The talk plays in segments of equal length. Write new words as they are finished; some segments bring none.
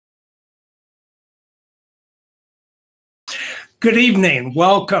Good evening.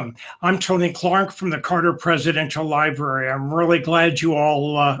 Welcome. I'm Tony Clark from the Carter Presidential Library. I'm really glad you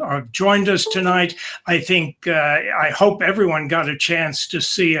all have joined us tonight. I hope everyone got a chance to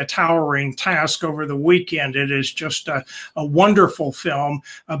see A Towering Task over the weekend. It is just a wonderful film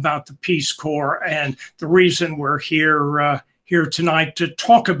about the Peace Corps and the reason we're here tonight to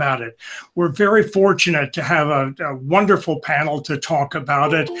talk about it. We're very fortunate to have a wonderful panel to talk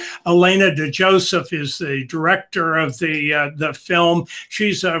about it. Alana DeJoseph is the director of the film.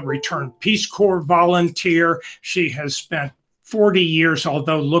 She's a returned Peace Corps volunteer. She has spent 40 years,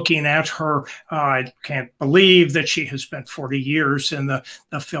 although looking at her, I can't believe that she has spent 40 years in the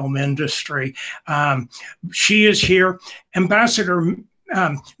film industry. She is here. Ambassador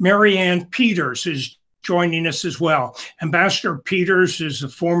Marianne Peters is joining us as well. Ambassador Peters is the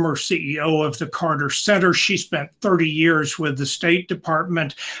former CEO of the Carter Center. She spent 30 years with the State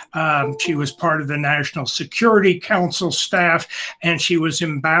Department. She was part of the National Security Council staff, and she was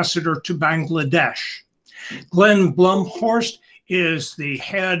ambassador to Bangladesh. Glenn Blumhorst is the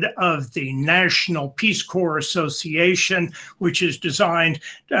head of the National Peace Corps Association, which is designed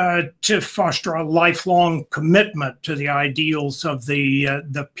to foster a lifelong commitment to the ideals of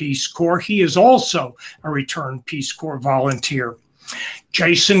the Peace Corps. He is also a returned Peace Corps volunteer.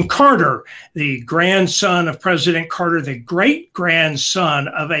 Jason Carter, the grandson of President Carter, the great-grandson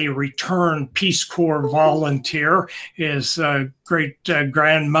of a returned Peace Corps volunteer, his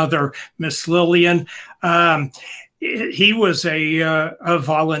great-grandmother, Miss Lillian. He was a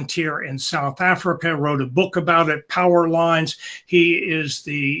volunteer in South Africa, wrote a book about it, Power Lines. He is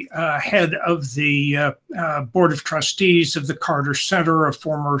the head of the Board of Trustees of the Carter Center, a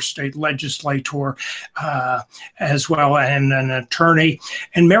former state legislator as well, and an attorney.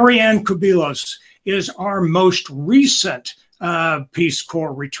 And Marianne Kubilos is our most recent Peace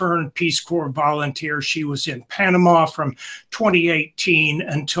Corps, returned Peace Corps volunteer. She was in Panama from 2018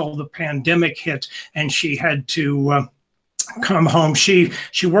 until the pandemic hit, and she had to come home. She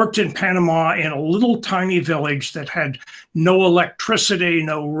worked in Panama in a little tiny village that had no electricity,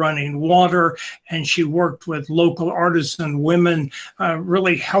 no running water, and she worked with local artisan women,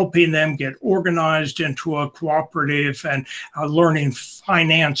 really helping them get organized into a cooperative and learning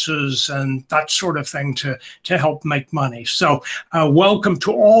finances and that sort of thing to help make money. So welcome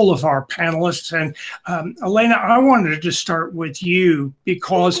to all of our panelists. And Alana, I wanted to start with you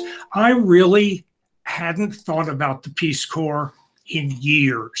because I really hadn't thought about the Peace Corps in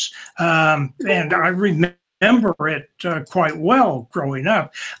years. And I remember it quite well growing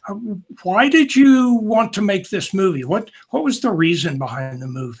up. Why did you want to make this movie? What was the reason behind the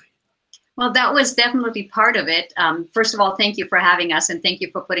movie? Well, that was definitely part of it. First of all, thank you for having us, and thank you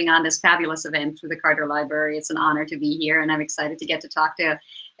for putting on this fabulous event through the Carter Library. It's an honor to be here, and I'm excited to get to talk to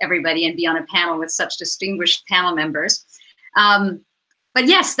everybody and be on a panel with such distinguished panel members. But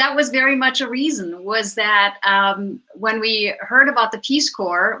yes, that was very much a reason, was that when we heard about the Peace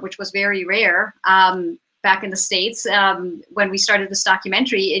Corps, which was very rare back in the States, when we started this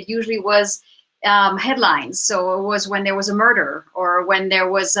documentary, it usually was headlines. So it was when there was a murder or when there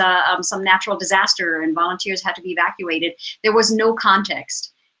was some natural disaster and volunteers had to be evacuated. There was no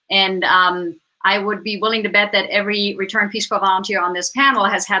context. And I would be willing to bet that every returned Peace Corps volunteer on this panel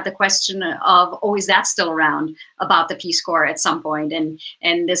has had the question of, oh, is that still around, about the Peace Corps at some point? And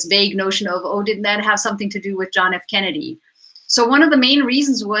this vague notion of, oh, didn't that have something to do with John F. Kennedy? So one of the main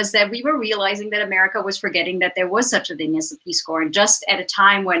reasons was that we were realizing that America was forgetting that there was such a thing as the Peace Corps. And just at a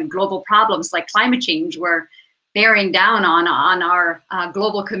time when global problems like climate change were bearing down on our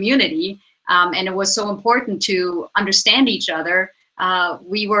global community, and it was so important to understand each other,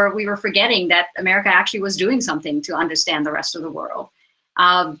 we were forgetting that America actually was doing something to understand the rest of the world.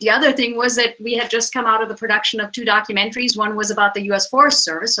 The other thing was that we had just come out of the production of 2 documentaries. One was about the U.S. Forest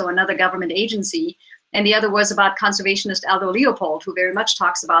Service, so another government agency, and the other was about conservationist Aldo Leopold, who very much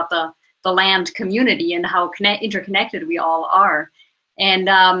talks about the land community and how interconnected we all are.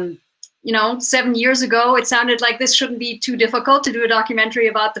 And you know, 7 years ago, it sounded like this shouldn't be too difficult to do a documentary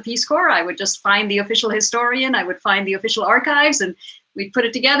about the Peace Corps. I would just find the official historian, I would find the official archives, and we'd put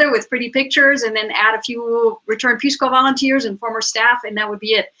it together with pretty pictures and then add a few returned Peace Corps volunteers and former staff, and that would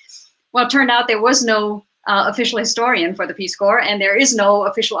be it. Well, it turned out there was no official historian for the Peace Corps, and there is no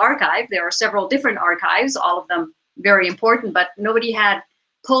official archive. There are several different archives, all of them very important, but nobody had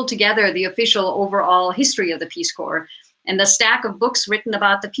pulled together the official overall history of the Peace Corps. And the stack of books written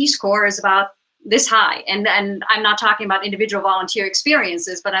about the Peace Corps is about this high. And I'm not talking about individual volunteer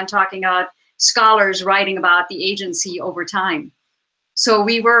experiences, but I'm talking about scholars writing about the agency over time. So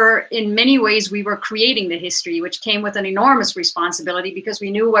we were, in many ways, we were creating the history, which came with an enormous responsibility because we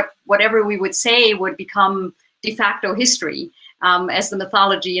knew whatever we would say would become de facto history. as the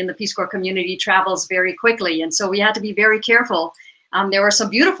mythology in the Peace Corps community travels very quickly. And so we had to be very careful. There were some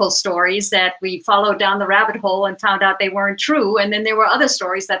beautiful stories that we followed down the rabbit hole and found out they weren't true. And then there were other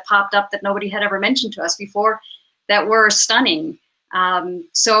stories that popped up that nobody had ever mentioned to us before that were stunning.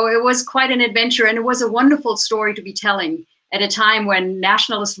 So it was quite an adventure, and it was a wonderful story to be telling at a time when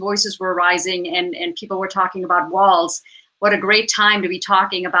nationalist voices were rising and people were talking about walls. What a great time to be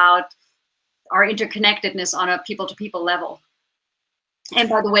talking about our interconnectedness on a people-to-people level. And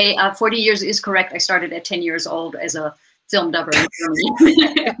by the way, 40 years is correct. I started at 10 years old as a film dubber in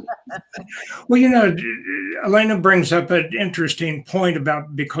Germany. Well, you know, Alana brings up an interesting point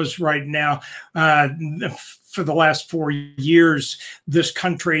about, because right now, for the last 4 years, this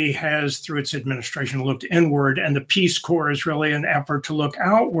country has, through its administration, looked inward, and the Peace Corps is really an effort to look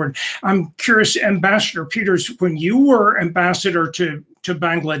outward. I'm curious, Ambassador Peters, when you were ambassador to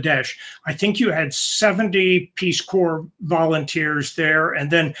Bangladesh, I think you had 70 Peace Corps volunteers there, and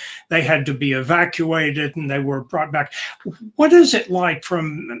then they had to be evacuated and they were brought back. What is it like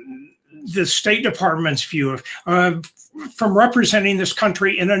from the State Department's view of from representing this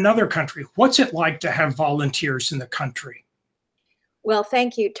country in another country? What's it like to have volunteers in the country? Well,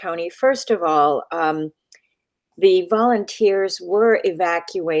 thank you, Tony. First of all, the volunteers were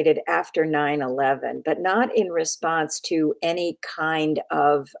evacuated after 9/11, but not in response to any kind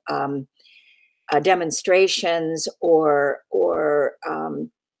of demonstrations or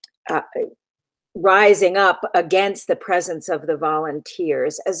rising up against the presence of the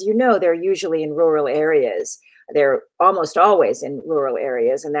volunteers. As you know, they're usually in rural areas. They're almost always in rural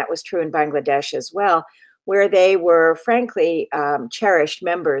areas, and that was true in Bangladesh as well, where they were, frankly, cherished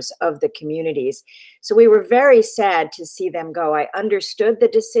members of the communities. So we were very sad to see them go. I understood the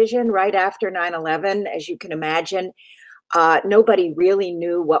decision right after 9/11, as you can imagine. Nobody really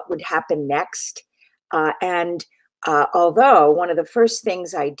knew what would happen next. Although one of the first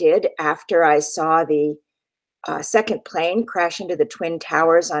things I did after I saw the second plane crash into the Twin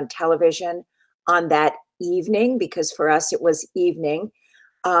Towers on television on that evening, because for us it was evening,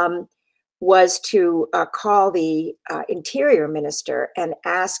 was to call the Interior Minister and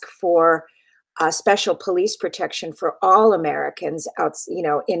ask for special police protection for all Americans out,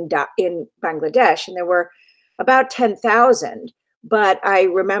 in Bangladesh. And there were about 10,000. But I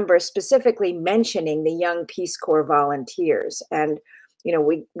remember specifically mentioning the young Peace Corps volunteers. And,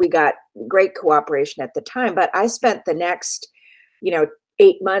 we got great cooperation at the time. But I spent the next,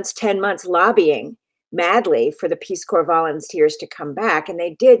 8 months, 10 months lobbying madly for the Peace Corps volunteers to come back. And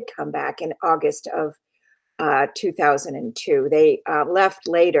they did come back in August of 2002. They left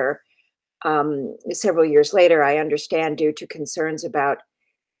later, several years later, I understand, due to concerns about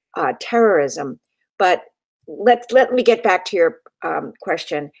terrorism. But let me get back to your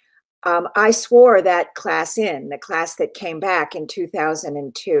question. I swore that class in, the class that came back in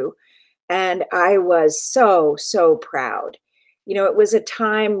 2002, and I was so, so proud. It was a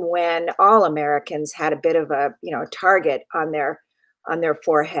time when all Americans had a bit of a, target on their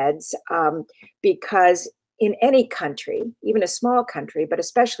foreheads, because in any country, even a small country, but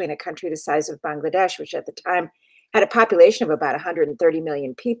especially in a country the size of Bangladesh, which at the time had a population of about 130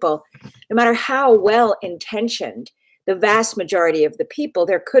 million people, no matter how well-intentioned the vast majority of the people,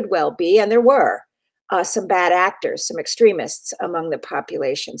 there could well be, and there were, some bad actors, some extremists among the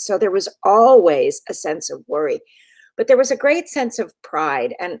population. So there was always a sense of worry. But there was a great sense of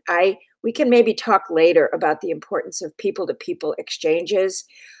pride. And we can maybe talk later about the importance of people-to-people exchanges.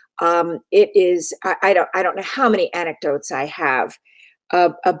 It is, I don't know how many anecdotes I have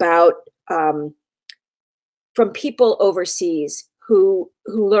about from people overseas who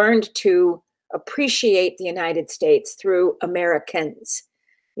learned to appreciate the United States through Americans,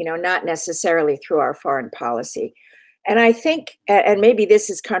 not necessarily through our foreign policy. And I think, and maybe this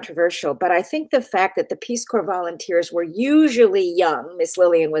is controversial, but I think the fact that the Peace Corps volunteers were usually young, Miss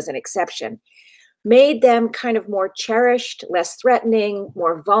Lillian was an exception, made them kind of more cherished, less threatening,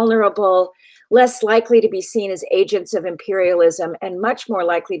 more vulnerable, less likely to be seen as agents of imperialism, and much more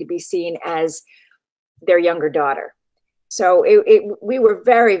likely to be seen as their younger daughter. So we were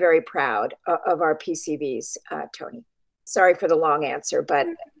very, very proud of our PCVs, Tony. Sorry for the long answer, but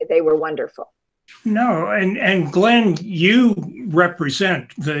they were wonderful. No, and Glenn, you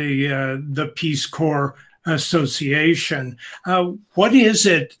represent the Peace Corps Association. What is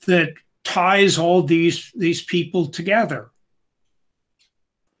it that ties all these people together?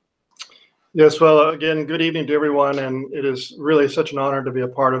 Yes, well, again, good evening to everyone, and it is really such an honor to be a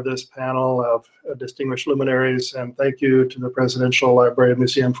part of this panel of distinguished luminaries, and thank you to the Presidential Library and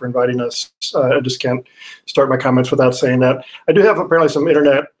Museum for inviting us. I just can't start my comments without saying that. I do have apparently some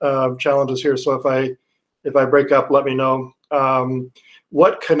internet challenges here, so if I break up, let me know.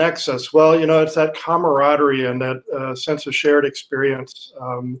 what connects us? Well, you know, it's that camaraderie and that sense of shared experience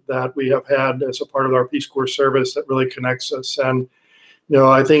that we have had as a part of our Peace Corps service that really connects us. And, you know,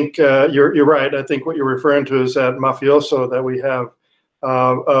 I think you're right. I think what you're referring to is that mafioso that we have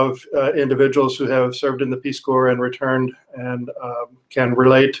of individuals who have served in the Peace Corps and returned and can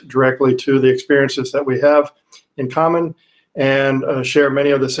relate directly to the experiences that we have in common and share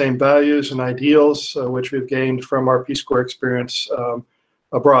many of the same values and ideals which we've gained from our Peace Corps experience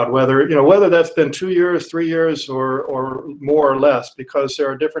abroad, whether that's been 2 years, 3 years, or more or less, because there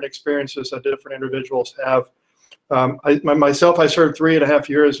are different experiences that different individuals have. Myself, I served 3.5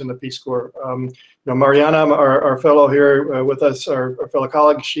 years in the Peace Corps. Mariana, our fellow here with us, our fellow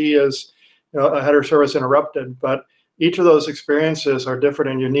colleague, she is, had her service interrupted, but each of those experiences are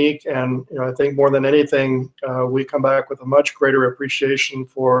different and unique. And I think more than anything, we come back with a much greater appreciation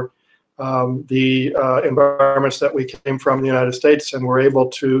for the environments that we came from in the United States, and we're able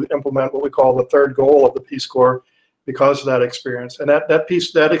to implement what we call the third goal of the Peace Corps because of that experience. And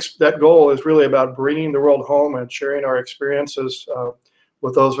that goal is really about bringing the world home and sharing our experiences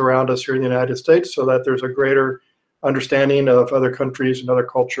with those around us here in the United States, so that there's a greater understanding of other countries and other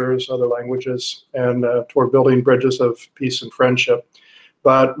cultures, other languages, and toward building bridges of peace and friendship.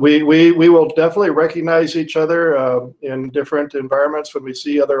 But we will definitely recognize each other in different environments when we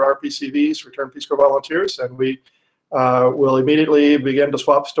see other RPCVs, Returned Peace Corps volunteers, and we will immediately begin to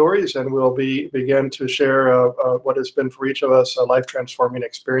swap stories, and we'll begin to share what has been for each of us a life-transforming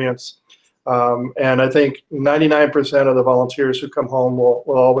experience. And I think 99% of the volunteers who come home will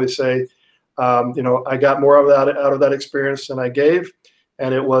always say, I got more of that out of that experience than I gave,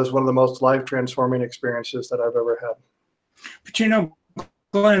 and it was one of the most life-transforming experiences that I've ever had. But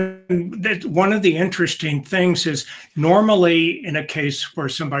Glenn, one of the interesting things is normally in a case where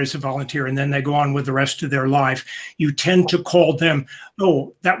somebody's a volunteer and then they go on with the rest of their life, you tend to call them,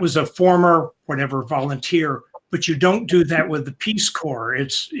 oh, that was a former whatever volunteer, but you don't do that with the Peace Corps.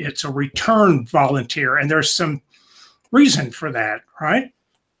 It's a returned volunteer, and there's some reason for that, right?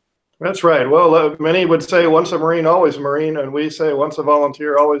 That's right. Well, many would say once a Marine, always a Marine, and we say once a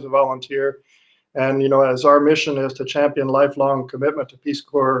volunteer, always a volunteer. And, as our mission is to champion lifelong commitment to Peace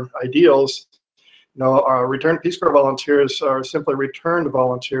Corps ideals, our returned Peace Corps volunteers are simply returned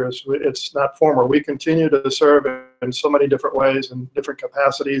volunteers. It's not former. We continue to serve in so many different ways and different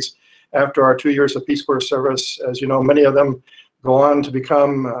capacities after our 2 years of Peace Corps service. As you know, many of them go on to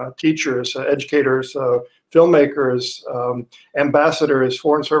become teachers, educators, filmmakers, ambassadors,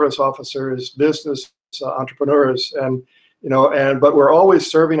 foreign service officers, business entrepreneurs, but we're always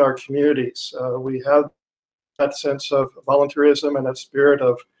serving our communities. We have that sense of volunteerism and that spirit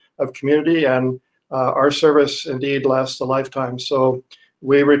of community, and our service indeed lasts a lifetime. So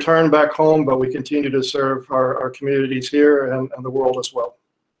we return back home, but we continue to serve our communities here and the world as well.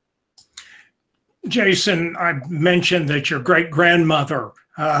 Jason, I mentioned that your great-grandmother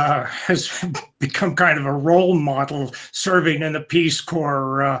has become kind of a role model serving in the Peace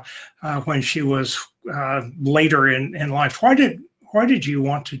Corps when she was later in life. Why did you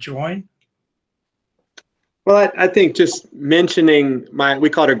want to join? Well, I think just mentioning we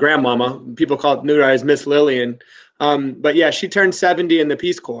called her grandmama. People knew her as Miss Lillian. But yeah, she turned 70 in the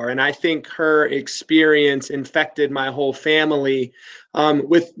Peace Corps, and I think her experience infected my whole family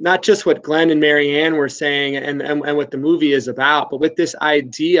with not just what Glenn and Marianne were saying and what the movie is about, but with this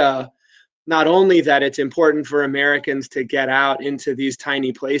idea, not only that it's important for Americans to get out into these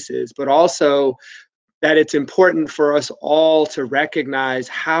tiny places, but also that it's important for us all to recognize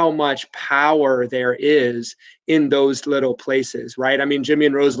how much power there is in those little places, right? I mean, Jimmy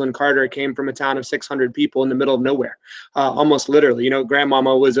and Rosalind Carter came from a town of 600 people in the middle of nowhere, almost literally.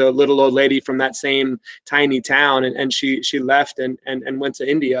 Grandmama was a little old lady from that same tiny town, and she left and went to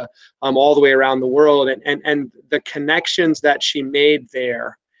India, all the way around the world. And the connections that she made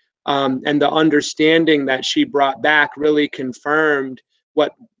there, and the understanding that she brought back really confirmed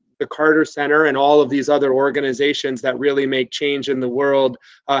what the Carter Center and all of these other organizations that really make change in the world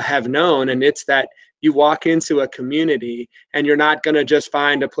have known. And it's that you walk into a community and you're not going to just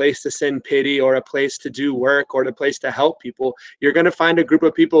find a place to send pity or a place to do work or a place to help people. You're going to find a group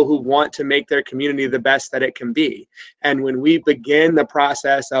of people who want to make their community the best that it can be. And when we begin the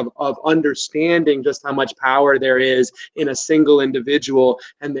process of understanding just how much power there is in a single individual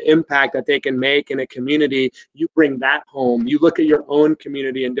and the impact that they can make in a community, you bring that home. You look at your own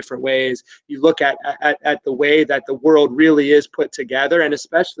community in different ways. You look at the way that the world really is put together. And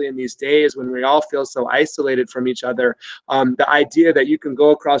especially in these days when we all feel so isolated from each other. The idea that you can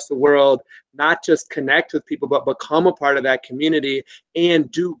go across the world, not just connect with people, but become a part of that community and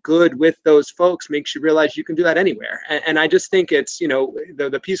do good with those folks makes you realize you can do that anywhere. And I just think it's, you know,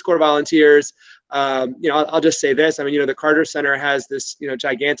 the Peace Corps volunteers, you know, I'll just say this. I mean, you know, the Carter Center has this, you know,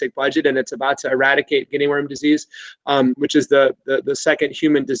 gigantic budget, and it's about to eradicate guinea worm disease, which is the second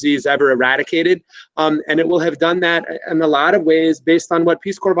human disease ever eradicated. And it will have done that in a lot of ways based on what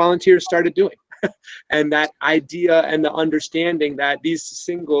Peace Corps volunteers started doing. And that idea and the understanding that these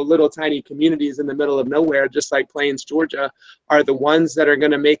single little tiny communities in the middle of nowhere, just like Plains, Georgia, are the ones that are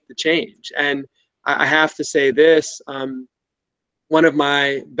going to make the change. And I have to say this, one of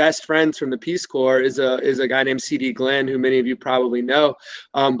my best friends from the Peace Corps is a guy named C.D. Glenn, who many of you probably know,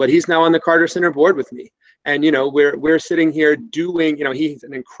 but he's now on the Carter Center board with me. And, you know, we're sitting here doing, you know, he's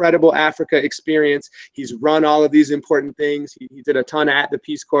an incredible Africa experience. He's run all of these important things. He did a ton at the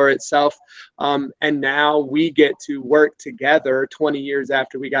Peace Corps itself. And now we get to work together 20 years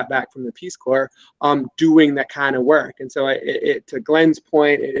after we got back from the Peace Corps, doing that kind of work. And so to Glenn's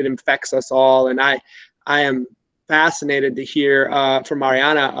point, it infects us all. And I am fascinated to hear from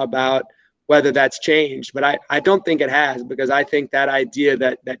Mariana about whether that's changed, but I don't think it has, because I think that idea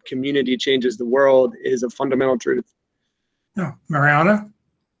that community changes the world is a fundamental truth. No, Mariana,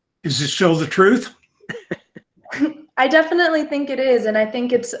 is it still the truth? I definitely think it is, and I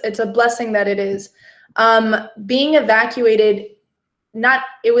think it's a blessing that it is. Being evacuated,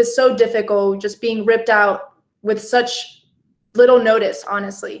 it was so difficult, just being ripped out with such little notice,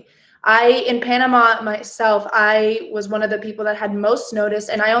 honestly. In Panama myself, I was one of the people that had most notice,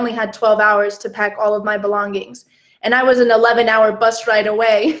 and I only had 12 hours to pack all of my belongings. And I was an 11-hour bus ride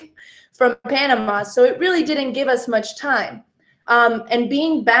away from Panama, so it really didn't give us much time. And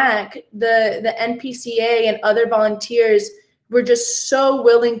being back, the NPCA and other volunteers were just so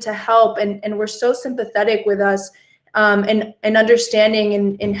willing to help, and were so sympathetic with us, and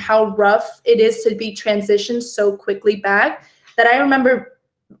understanding in how rough it is to be transitioned so quickly back, that I remember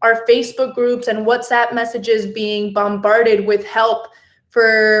our Facebook groups and WhatsApp messages being bombarded with help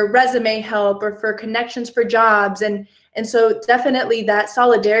for resume help or for connections for jobs. And so definitely that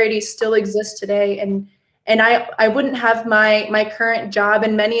solidarity still exists today. And I wouldn't have my current job,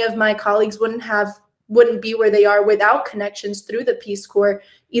 and many of my colleagues wouldn't be where they are without connections through the Peace Corps,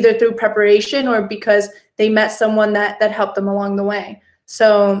 either through preparation or because they met someone that helped them along the way.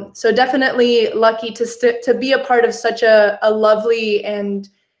 So definitely lucky to be a part of such a lovely and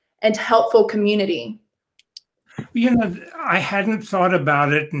helpful community. You know, I hadn't thought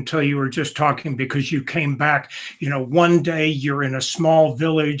about it until you were just talking, because you came back, you know, one day you're in a small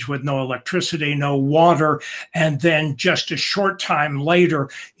village with no electricity, no water, and then just a short time later,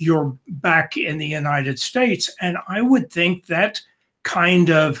 you're back in the United States. And I would think that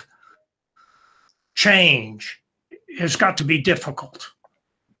kind of change has got to be difficult.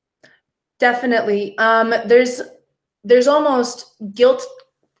 Definitely. There's almost guilt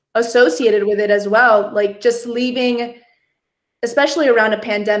associated with it as well, like just leaving, especially around a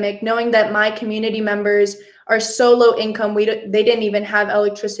pandemic, knowing that my community members are so low income, they didn't even have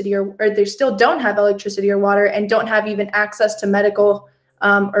electricity, or they still don't have electricity or water, and don't have even access to medical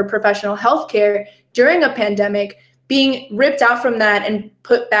or professional health care during a pandemic. Being ripped out from that and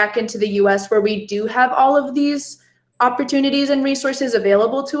put back into the US, where we do have all of these opportunities and resources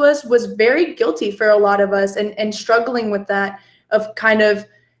available to us, was very guilty for a lot of us, and struggling with that, of kind of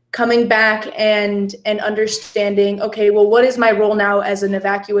coming back and understanding, okay, well, what is my role now as an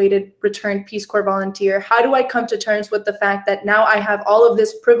evacuated, returned Peace Corps volunteer? How do I come to terms with the fact that now I have all of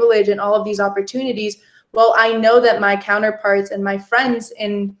this privilege and all of these opportunities? Well, I know that my counterparts and my friends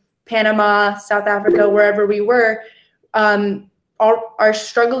in Panama, South Africa, wherever we were, are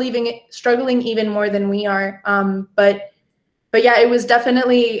struggling even more than we are. But yeah, it was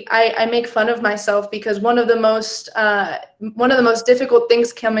definitely, I make fun of myself, because one of the most difficult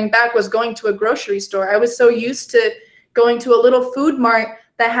things coming back was going to a grocery store. I was so used to going to a little food mart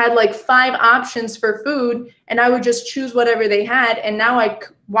that had like 5 options for food, and I would just choose whatever they had. And now I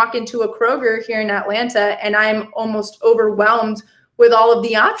walk into a Kroger here in Atlanta, and I'm almost overwhelmed with all of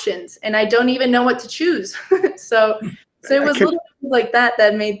the options, and I don't even know what to choose. So it was little things like that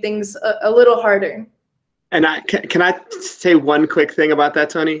made things a little harder. And can I say one quick thing about that,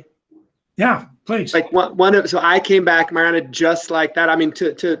 Tony? Yeah, please. Like so I came back, Mariana, just like that. I mean,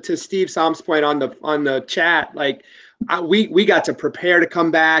 to Steve Som's point on the chat, like we got to prepare to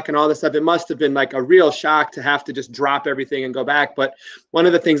come back and all this stuff. It must have been like a real shock to have to just drop everything and go back. But one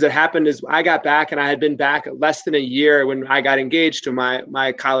of the things that happened is I got back, and I had been back less than a year when I got engaged to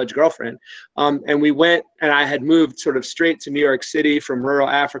my college girlfriend. And we went, and I had moved sort of straight to New York City from rural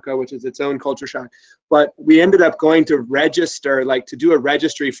Africa, which is its own culture shock. But we ended up going to register, like to do a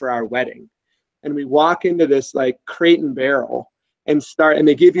registry for our wedding. And we walk into this like crate and barrel and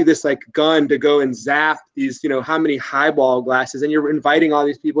they give you this like gun to go and zap these, you know, how many highball glasses, and you're inviting all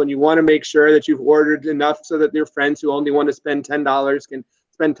these people, and you want to make sure that you've ordered enough so that your friends who only want to spend $10 can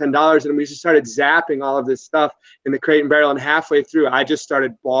spend $10. And we just started zapping all of this stuff in the crate and barrel, and halfway through I just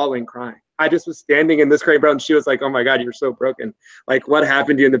started bawling, crying. I just was standing in this crate and barrel, and she was like, "Oh my God, you're so broken. Like, what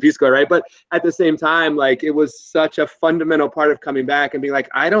happened to you in the Peace Corps?" Right? But at the same time, like, it was such a fundamental part of coming back and being like,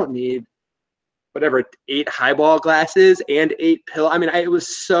 I don't need whatever 8 highball glasses and 8 pills. I mean, it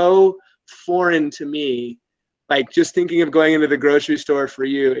was so foreign to me. Like, just thinking of going into the grocery store for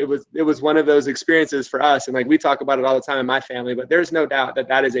you, it was one of those experiences for us. And like, we talk about it all the time in my family, but there's no doubt that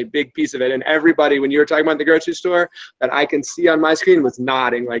that is a big piece of it. And everybody, when you were talking about the grocery store, that I can see on my screen was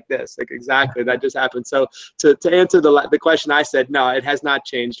nodding like this, like exactly, that just happened. So to answer the question, I said, no, it has not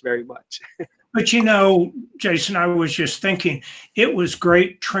changed very much. But you know, Jason, I was just thinking, it was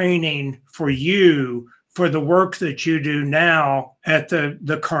great training for you for the work that you do now at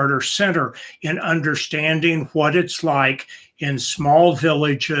the Carter Center in understanding what it's like in small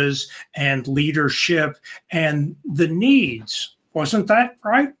villages and leadership and the needs. Wasn't that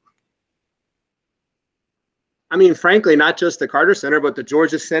right? I mean, frankly, not just the Carter Center, but the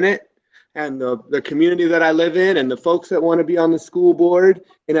Georgia Senate and the community that I live in, and the folks that want to be on the school board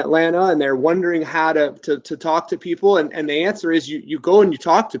in Atlanta, and they're wondering how to talk to people. And the answer is you go and you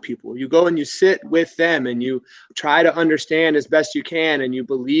talk to people. You go and you sit with them, and you try to understand as best you can, and you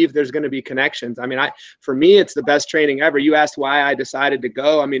believe there's going to be connections. I mean, for me, it's the best training ever. You asked why I decided to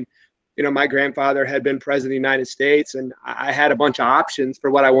go. I mean, you know, my grandfather had been president of the United States, and I had a bunch of options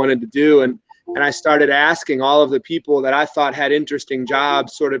for what I wanted to do. And I started asking all of the people that I thought had interesting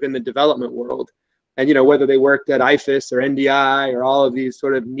jobs sort of in the development world. And, you know, whether they worked at IFAS or NDI or all of these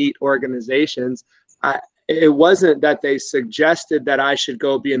sort of neat organizations, it wasn't that they suggested that I should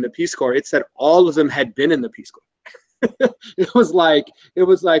go be in the Peace Corps. It's that all of them had been in the Peace Corps. It was like,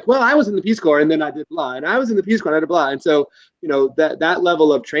 well, I was in the Peace Corps and then I did blah, and I was in the Peace Corps and I did blah. And so, you know, that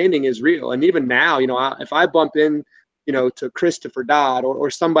level of training is real. And even now, you know, if I bump in, you know, to Christopher Dodd or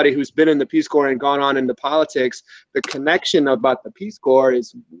somebody who's been in the Peace Corps and gone on into politics, the connection about the Peace Corps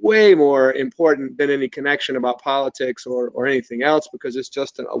is way more important than any connection about politics or anything else, because it's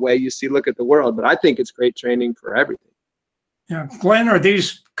just a way you look at the world. But I think it's great training for everything. Yeah. Glenn, are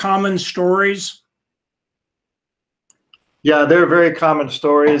these common stories? Yeah, they're very common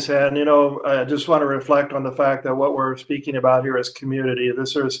stories. And, you know, I just want to reflect on the fact that what we're speaking about here is community.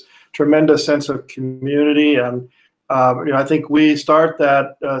 This is tremendous sense of community. And you know, I think we start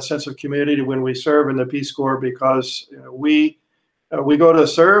that sense of community when we serve in the Peace Corps, because you know, we go to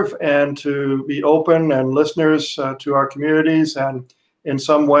serve and to be open and listeners to our communities, and in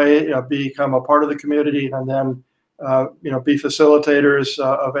some way become a part of the community, and then you know, be facilitators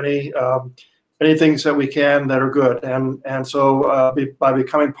of any things that we can that are good. And so by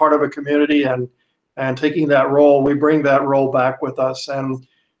becoming part of a community and taking that role, we bring that role back with us. And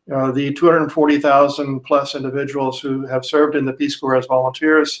the 240,000 plus individuals who have served in the Peace Corps as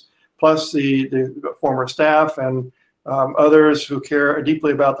volunteers, plus the former staff and others who care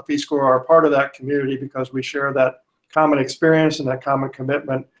deeply about the Peace Corps, are part of that community because we share that common experience and that common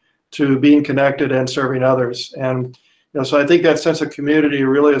commitment to being connected and serving others. And so I think that sense of community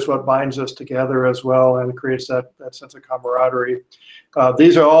really is what binds us together as well and creates that sense of camaraderie.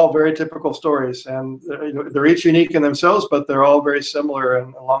 These are all very typical stories, and they're each unique in themselves, but they're all very similar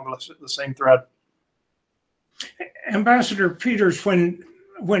and along the same thread. Ambassador Peters,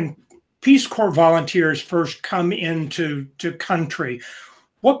 when Peace Corps volunteers first come into country,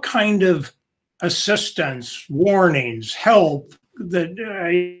 what kind of assistance, warnings, help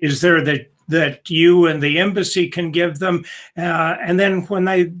is there that you and the embassy can give them, and then when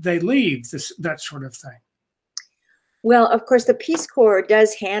they leave, that sort of thing? Well, of course, the Peace Corps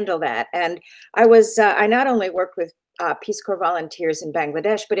does handle that. And I not only worked with Peace Corps volunteers in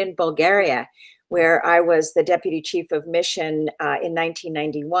Bangladesh, but in Bulgaria, where I was the deputy chief of mission in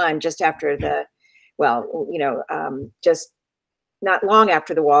 1991, just after just not long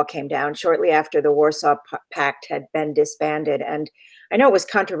after the wall came down, shortly after the Warsaw Pact had been disbanded. And I know it was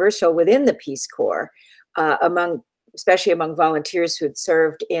controversial within the Peace Corps, especially among volunteers who'd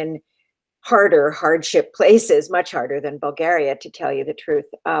served in hardship places, much harder than Bulgaria, to tell you the truth.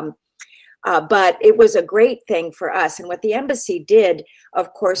 But it was a great thing for us. And what the embassy did,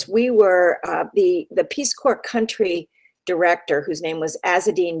 of course, we were the Peace Corps country director, whose name was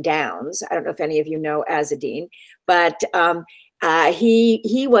Azzedine Downs. I don't know if any of you know Azzedine, but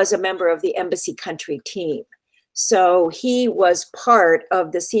he was a member of the embassy country team. So he was part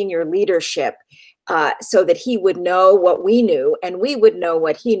of the senior leadership so that he would know what we knew and we would know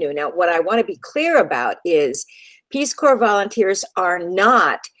what he knew. Now, what I want to be clear about is Peace Corps volunteers are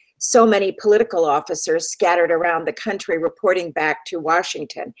not so many political officers scattered around the country reporting back to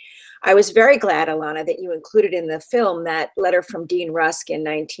Washington. I was very glad, Alana, that you included in the film that letter from Dean Rusk in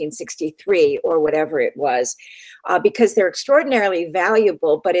 1963 or whatever it was, because they're extraordinarily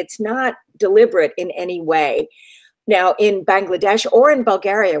valuable, but it's not deliberate in any way. Now, in Bangladesh or in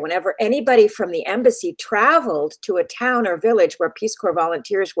Bulgaria, whenever anybody from the embassy traveled to a town or village where Peace Corps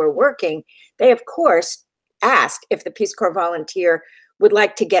volunteers were working, they, of course, asked if the Peace Corps volunteer would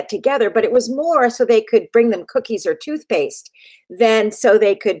like to get together, but it was more so they could bring them cookies or toothpaste than so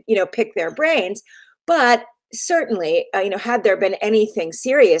they could, pick their brains. But certainly, had there been anything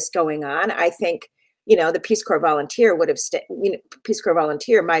serious going on, I think, the Peace Corps volunteer would have, Peace Corps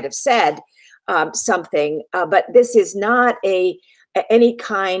volunteer might have said something, but this is not any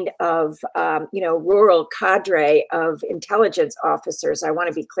kind of, rural cadre of intelligence officers. I want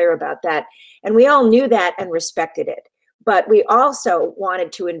to be clear about that. And we all knew that and respected it. But we also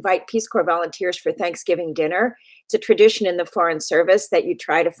wanted to invite Peace Corps volunteers for Thanksgiving dinner. It's a tradition in the Foreign Service that you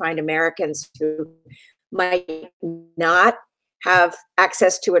try to find Americans who might not have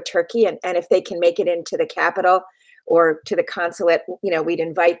access to a turkey. And if they can make it into the Capitol or to the consulate, we'd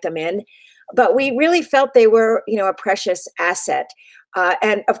invite them in. But we really felt they were, a precious asset.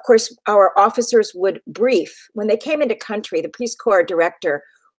 And of course, our officers would brief. When they came into country, the Peace Corps director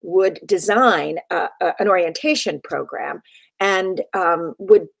would design an orientation program and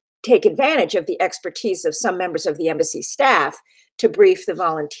would take advantage of the expertise of some members of the embassy staff to brief the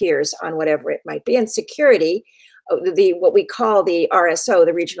volunteers on whatever it might be. And security, what we call the RSO,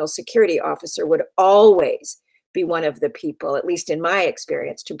 the regional security officer, would always be one of the people, at least in my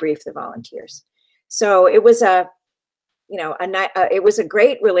experience, to brief the volunteers. So it was it was a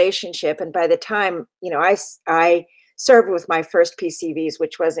great relationship. And by the time, I served with my first PCVs,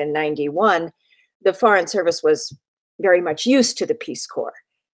 which was in '91, the Foreign Service was very much used to the Peace Corps.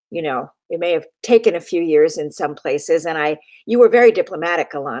 It may have taken a few years in some places, and you were very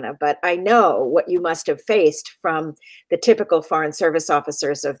diplomatic, Alana, but I know what you must have faced from the typical Foreign Service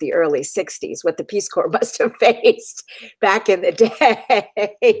officers of the early '60s, what the Peace Corps must have faced back in the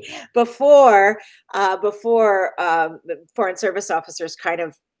day before the Foreign Service officers kind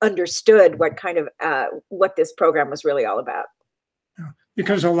of understood what this program was really all about.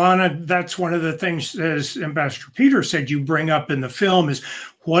 Because Alana, that's one of the things, as Ambassador Peter said, you bring up in the film is,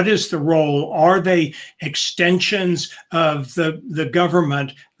 what is the role? Are they extensions of the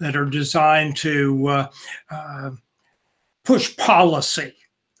government that are designed to push policy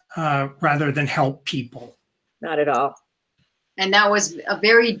rather than help people? Not at all. And that was a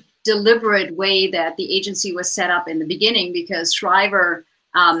very deliberate way that the agency was set up in the beginning, because Shriver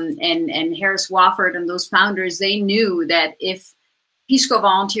and Harris Wofford and those founders, they knew that if Peace Corps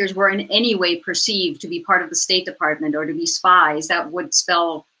volunteers were in any way perceived to be part of the State Department or to be spies, that would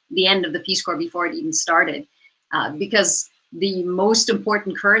spell the end of the Peace Corps before it even started. Because the most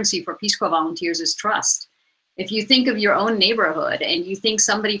important currency for Peace Corps volunteers is trust. If you think of your own neighborhood and you think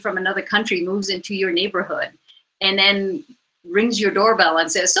somebody from another country moves into your neighborhood and then rings your doorbell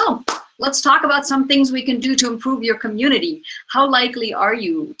and says, so let's talk about some things we can do to improve your community, how likely are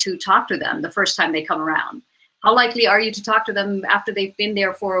you to talk to them the first time they come around? How likely are you to talk to them after they've been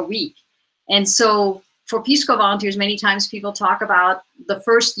there for a week? And so for Peace Corps volunteers, many times people talk about the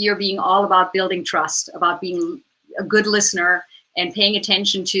first year being all about building trust, about being a good listener and paying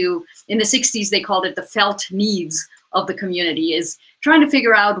attention to, in the 60s, they called it the felt needs of the community, is trying to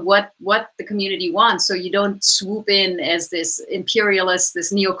figure out what the community wants, so you don't swoop in as this imperialist,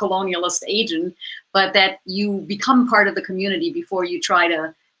 this neo-colonialist agent, but that you become part of the community before you try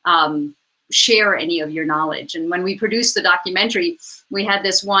to share any of your knowledge. And when we produced the documentary, we had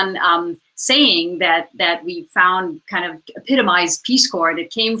this one saying that we found kind of epitomized Peace Corps, and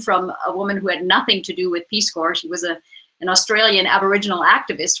it came from a woman who had nothing to do with Peace Corps. She was an Australian Aboriginal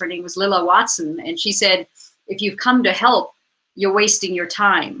activist. Her name was Lilla Watson, and she said, if you've come to help, you're wasting your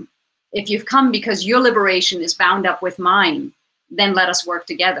time. If you've come because your liberation is bound up with mine, then let us work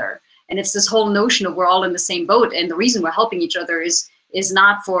together. And it's this whole notion of we're all in the same boat, and the reason we're helping each other is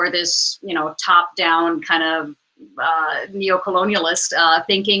not for this, top-down kind of neo-colonialist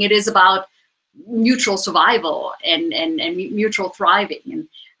thinking. It is about mutual survival and mutual thriving.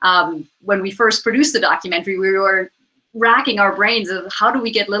 And when we first produced the documentary, we were racking our brains of how do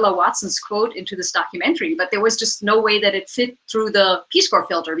we get Lilla Watson's quote into this documentary, but there was just no way that it fit through the Peace Corps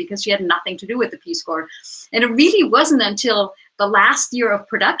filter because she had nothing to do with the Peace Corps. And it really wasn't until the last year of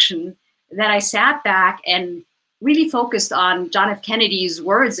production that I sat back and really focused on John F. Kennedy's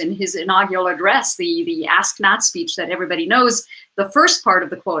words in his inaugural address, the Ask Not speech that everybody knows. The first part of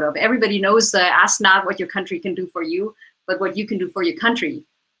the quote of everybody knows the ask not what your country can do for you, but what you can do for your country.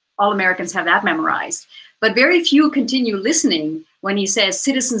 All Americans have that memorized. But very few continue listening when he says,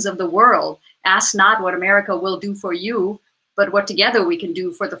 citizens of the world, ask not what America will do for you, but what together we can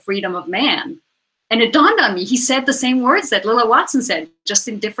do for the freedom of man. And it dawned on me, he said the same words that Lilla Watson said, just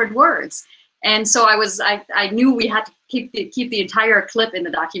in different words. And so I knew we had to keep the entire clip in the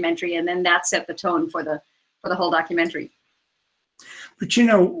documentary, and then that set the tone for the whole documentary. But you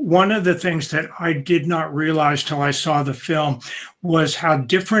know, one of the things that I did not realize till I saw the film was how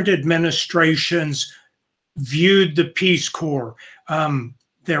different administrations viewed the Peace Corps.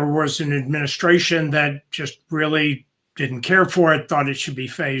 There was an administration that just really didn't care for it, thought it should be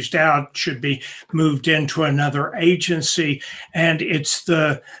phased out, should be moved into another agency. And it's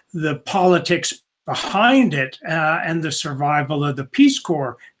the politics behind it and the survival of the Peace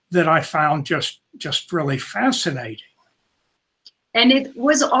Corps that I found just really fascinating. And it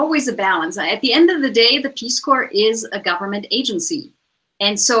was always a balance. At the end of the day, the Peace Corps is a government agency.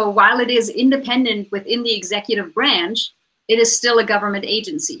 And so while it is independent within the executive branch, it is still a government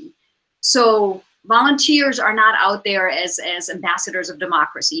agency. So volunteers are not out there as ambassadors of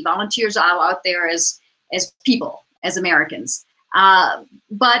democracy. Volunteers are out there as people, as Americans.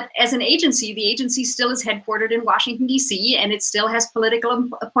 But as an agency, the agency still is headquartered in Washington, D.C., and it still has political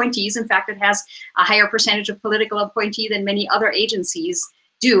appointees. In fact, it has a higher percentage of political appointee than many other agencies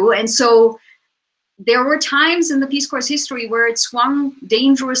do. And so there were times in the Peace Corps' history where it swung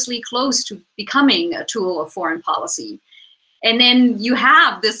dangerously close to becoming a tool of foreign policy. And then you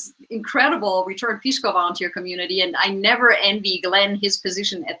have this incredible returned Peace Corps volunteer community, and I never envy Glenn his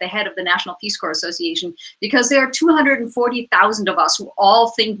position at the head of the National Peace Corps Association, because there are 240,000 of us who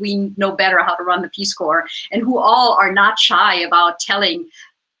all think we know better how to run the Peace Corps, and who all are not shy about telling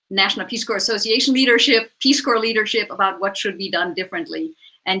National Peace Corps Association leadership, Peace Corps leadership about what should be done differently.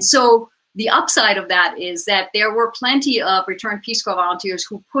 And so the upside of that is that there were plenty of returned Peace Corps volunteers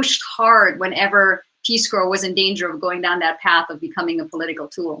who pushed hard whenever Peace Corps was in danger of going down that path of becoming a political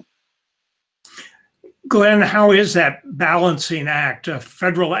tool. Glenn, how is that balancing act, a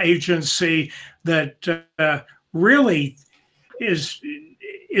federal agency that really is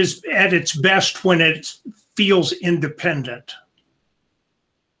at its best when it feels independent?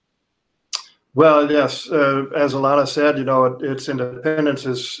 Well, yes, as Alana said, you know, its independence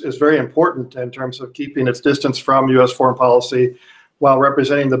is very important in terms of keeping its distance from U.S. foreign policy while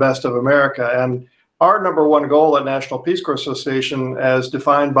representing the best of America. And our number one goal at National Peace Corps Association, as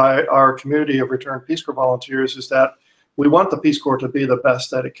defined by our community of returned Peace Corps volunteers, is that we want the Peace Corps to be the best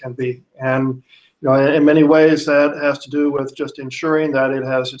that it can be. And you know, in many ways, that has to do with just ensuring that it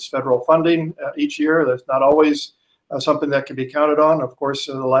has its federal funding each year. That's not always something that can be counted on. Of course,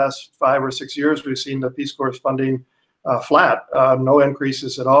 in the last 5 or 6 years, we've seen the Peace Corps funding flat, no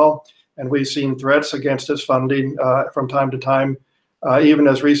increases at all. And we've seen threats against its funding from time to time, even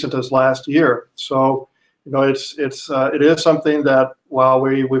as recent as last year. So, you know, it is something that while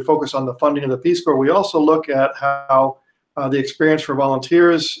we focus on the funding of the Peace Corps, we also look at how the experience for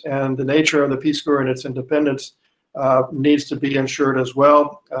volunteers and the nature of the Peace Corps and its independence needs to be ensured as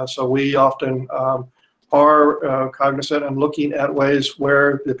well. So we often are cognizant and looking at ways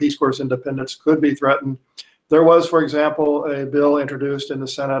where the Peace Corps' independence could be threatened. There was, for example, a bill introduced in the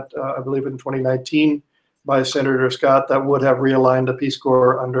Senate, I believe in 2019, by Senator Scott that would have realigned the Peace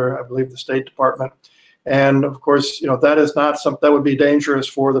Corps under, I believe, the State Department. And of course, you know, that is not something that would be dangerous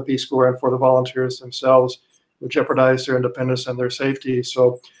for the Peace Corps and for the volunteers themselves, would jeopardize their independence and their safety.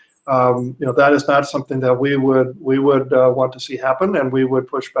 So, you know, that is not something that we would want to see happen, and we would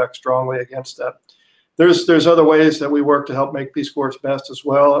push back strongly against that. There's other ways that we work to help make Peace Corps best as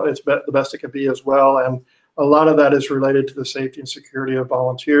well. It's the best it can be as well, and a lot of that is related to the safety and security of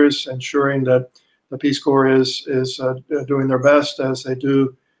volunteers, ensuring that the Peace Corps is doing their best, as they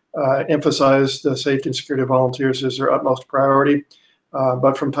do emphasize the safety and security of volunteers as their utmost priority.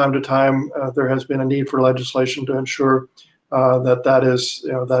 But from time to time, there has been a need for legislation to ensure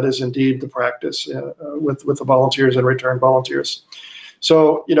that is indeed the practice with the volunteers and returned volunteers.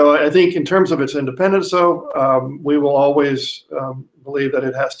 So, you know, I think in terms of its independence, though, we will always believe that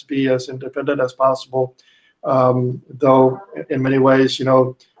it has to be as independent as possible. Though in many ways, you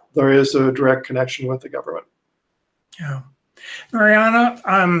know, there is a direct connection with the government. Yeah.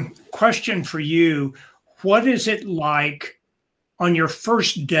 Mariana, question for you. What is it like on your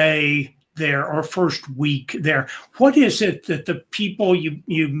first day there or first week there? What is it that the people,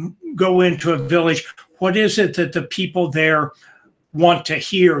 you go into a village, what is it that the people there want to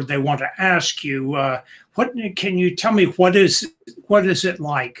hear, they want to ask you? What can you tell me, what is it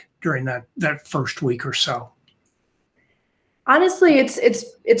like during that first week or so? Honestly,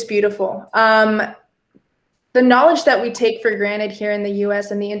 it's beautiful. The knowledge that we take for granted here in the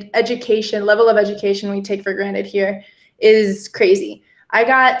US and the level of education we take for granted here is crazy. I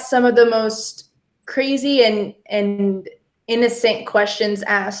got some of the most crazy and innocent questions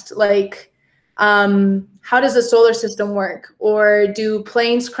asked, like, how does the solar system work? Or do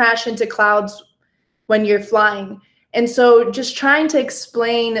planes crash into clouds when you're flying? And so just trying to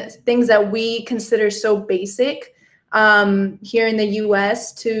explain things that we consider so basic here in the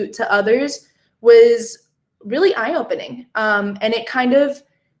US to others was really eye-opening. And it kind of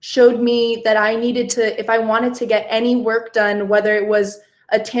showed me that I needed to, if I wanted to get any work done, whether it was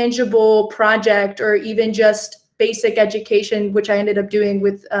a tangible project or even just basic education, which I ended up doing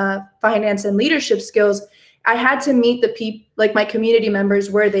with finance and leadership skills, I had to meet the people, like my community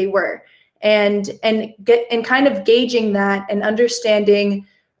members, where they were, and kind of gauging that and understanding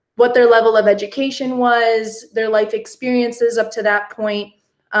what their level of education was, their life experiences up to that point.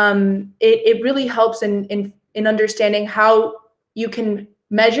 It really helps in understanding how you can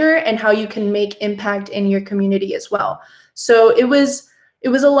measure and how you can make impact in your community as well. So it was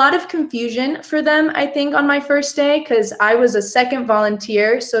a lot of confusion for them, I think, on my first day, because I was a second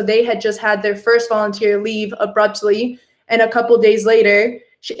volunteer. So they had just had their first volunteer leave abruptly. And a couple days later,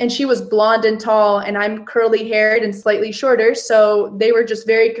 she was blonde and tall, and I'm curly haired and slightly shorter. So they were just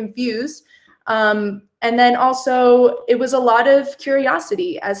very confused. And then also it was a lot of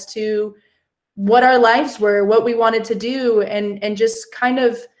curiosity as to what our lives were, what we wanted to do, and just kind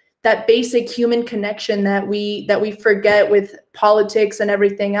of that basic human connection that we forget with politics and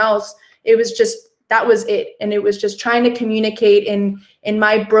everything else. It was just, that was it. And it was just trying to communicate in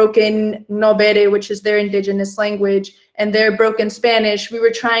my broken Nobere, which is their indigenous language, and their broken Spanish. We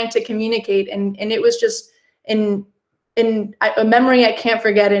were trying to communicate, and it was just a memory I can't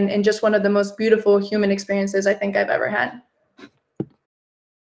forget, and just one of the most beautiful human experiences I think I've ever had.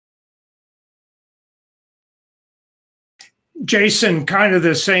 Jason, kind of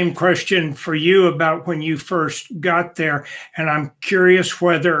the same question for you about when you first got there. And I'm curious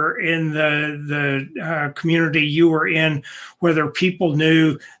whether in the community you were in, whether people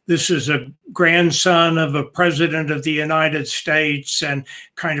knew this is a grandson of a president of the United States, and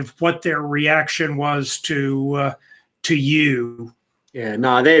kind of what their reaction was to you. Yeah,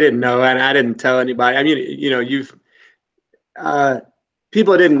 no, they didn't know, and I didn't tell anybody. I mean, you know,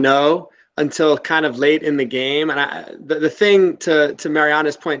 people didn't know until kind of late in the game. And the thing to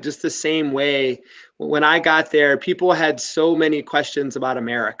Mariana's point, just the same way, when I got there, people had so many questions about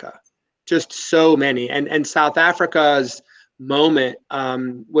America, just so many. And South Africa's moment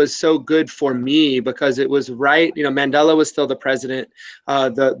was so good for me because it was right, you know, Mandela was still the president,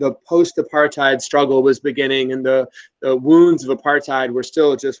 the post-apartheid struggle was beginning, and the wounds of apartheid were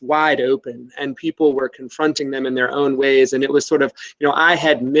still just wide open, and people were confronting them in their own ways. And it was sort of, you know, I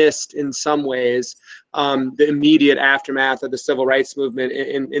had missed in some ways the immediate aftermath of the civil rights movement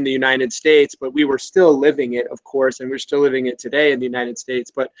in the United States, but we were still living it, of course, and we're still living it today in the United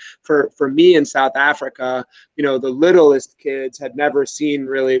States. But for me in South Africa, you know, the littlest kids had never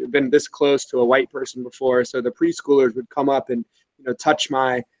really been this close to a white person before. So the preschoolers would come up and, you know, touch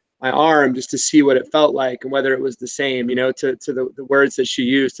my arm just to see what it felt like and whether it was the same, you know, to the words that she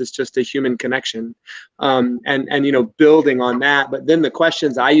used. It's just a human connection. And, you know, building on that. But then the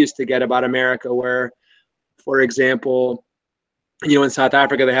questions I used to get about America were, for example, you know, in South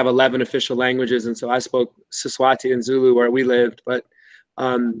Africa, they have 11 official languages. And so I spoke Siswati and Zulu where we lived. But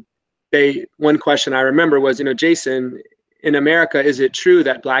one question I remember was, you know, Jason, in America, is it true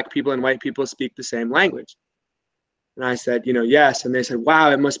that Black people and white people speak the same language? And I said, you know, yes. And they said,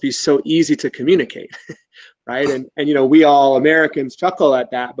 wow, it must be so easy to communicate, right? And you know, we all Americans chuckle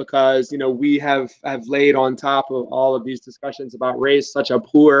at that because, you know, we have laid on top of all of these discussions about race such a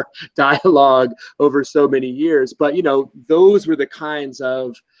poor dialogue over so many years. But, you know, those were the kinds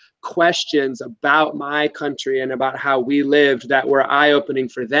of questions about my country and about how we lived that were eye-opening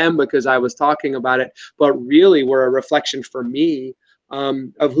for them because I was talking about it, but really were a reflection for me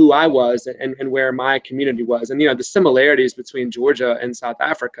of who I was and where my community was. And, you know, the similarities between Georgia and South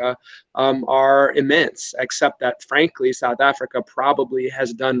Africa are immense, except that, frankly, South Africa probably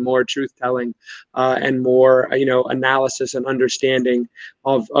has done more truth telling and more, you know, analysis and understanding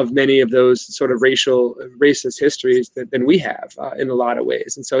of many of those sort of racist histories than we have in a lot of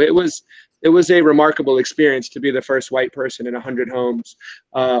ways. And so it was a remarkable experience to be the first white person in 100 homes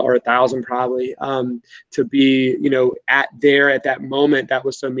or 1,000 probably, to be, you know, at that moment that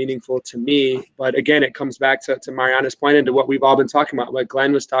was so meaningful to me. But again, it comes back to Mariana's point and to what we've all been talking about, what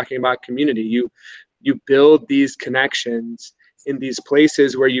Glenn was talking about, community. You build these connections in these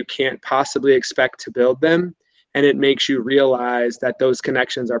places where you can't possibly expect to build them. And it makes you realize that those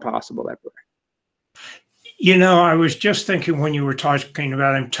connections are possible everywhere. You know, I was just thinking when you were talking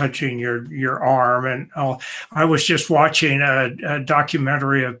about him touching your arm, and I was just watching a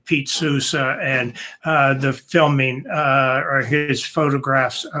documentary of Pete Sousa and the filming or his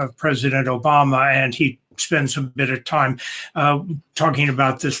photographs of President Obama, and he spends a bit of time talking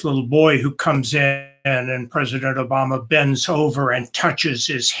about this little boy who comes in, and President Obama bends over and touches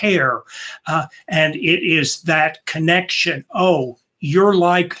his hair, and it is that connection. Oh, you're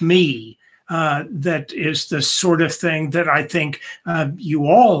like me. That is the sort of thing that I think you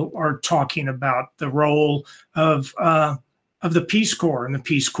all are talking about, the role of the Peace Corps and the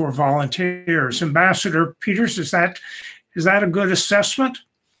Peace Corps volunteers. Ambassador Peters, is that a good assessment?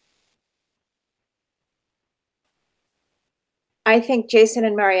 I think Jason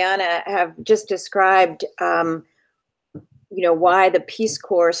and Mariana have just described, you know, why the Peace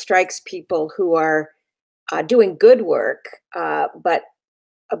Corps strikes people who are doing good work, but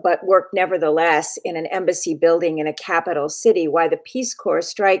work nevertheless in an embassy building in a capital city, why the Peace Corps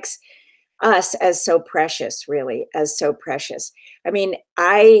strikes us as so precious, really, as so precious. I mean,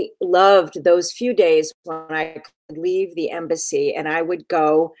 I loved those few days when I could leave the embassy and I would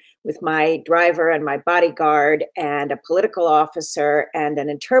go with my driver and my bodyguard and a political officer and an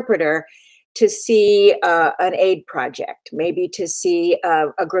interpreter to see an aid project, maybe to see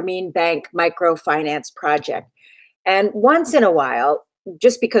a Grameen Bank microfinance project. And once in a while,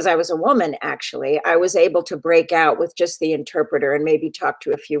 just because I was a woman, actually, I was able to break out with just the interpreter and maybe talk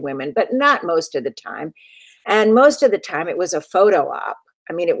to a few women, but not most of the time. And most of the time it was a photo op.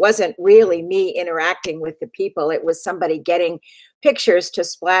 I mean, it wasn't really me interacting with the people. It was somebody getting pictures to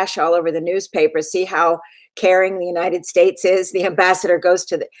splash all over the newspaper, see how caring the United States is. The ambassador goes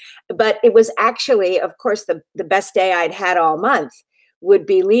to but it was actually, of course, the best day I'd had all month would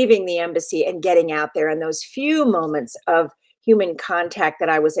be leaving the embassy and getting out there, and those few moments of human contact that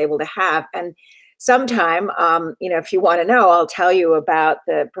I was able to have. And sometime, you know, if you want to know, I'll tell you about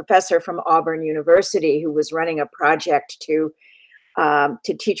the professor from Auburn University who was running a project to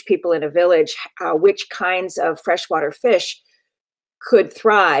teach people in a village which kinds of freshwater fish could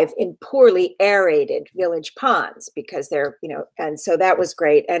thrive in poorly aerated village ponds, because they're, you know, and so that was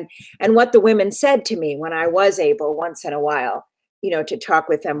great. And what the women said to me when I was able once in a while, you know, to talk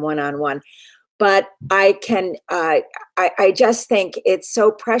with them one-on-one. But I just think it's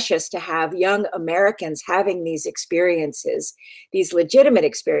so precious to have young Americans having these experiences, these legitimate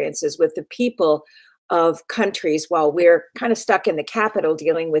experiences with the people of countries while we're kind of stuck in the capital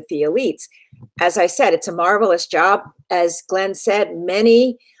dealing with the elites. As I said, it's a marvelous job. As Glenn said,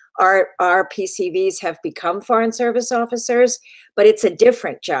 many our PCVs have become Foreign Service officers, but it's a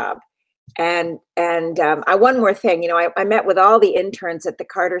different job. And one more thing, you know, I met with all the interns at the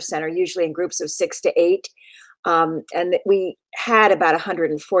Carter Center, usually in groups of 6 to 8. And we had about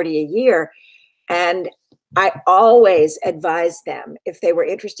 140 a year. And I always advised them, if they were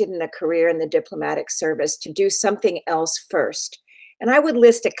interested in a career in the diplomatic service, to do something else first. And I would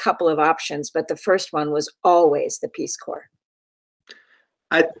list a couple of options, but the first one was always the Peace Corps.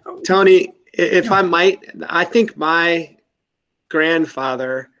 Tony, if I might, I think my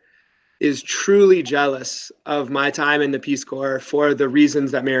grandfather is truly jealous of my time in the Peace Corps for the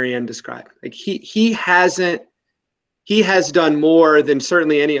reasons that Marianne described. Like he has done more than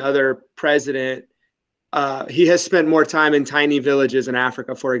certainly any other president. He has spent more time in tiny villages in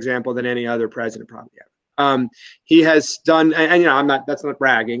Africa, for example, than any other president probably ever. He has done, and you know, that's not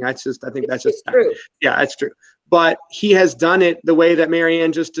bragging. I think that's just true. Yeah, that's true. But he has done it the way that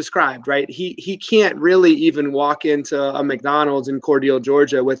Marianne just described, right? He can't really even walk into a McDonald's in Cordele,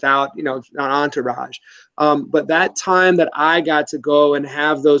 Georgia without, you know, an entourage. But that time that I got to go and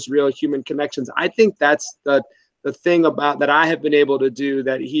have those real human connections, I think that's the thing about that I have been able to do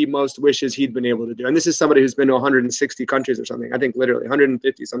that he most wishes he'd been able to do. And this is somebody who's been to 160 countries or something. I think literally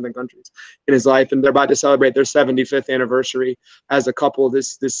 150 something countries in his life. And they're about to celebrate their 75th anniversary as a couple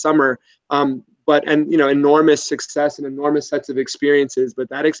this summer. and you know, enormous success and enormous sets of experiences. But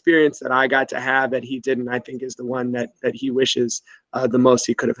that experience that I got to have that he didn't, I think, is the one that he wishes the most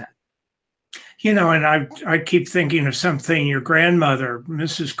he could have had. You know, and I keep thinking of something your grandmother,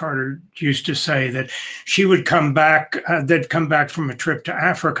 Mrs. Carter, used to say, that she would come back, they'd come back from a trip to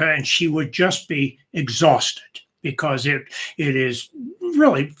Africa, and she would just be exhausted because it is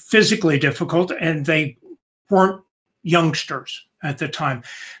really physically difficult, and they weren't youngsters at the time.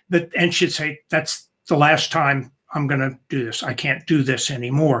 And she'd say, that's the last time I'm going to do this. I can't do this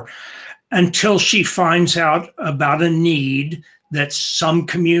anymore. Until she finds out about a need that some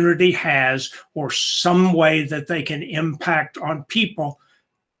community has or some way that they can impact on people.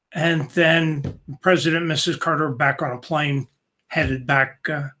 And then President and Mrs. Carter back on a plane, headed back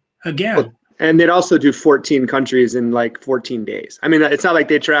again. And they'd also do 14 countries in like 14 days. I mean, it's not like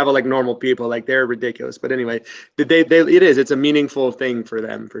they travel like normal people, like they're ridiculous. But anyway, it's a meaningful thing for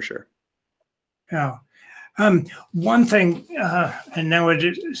them, for sure. Yeah. One thing, and now it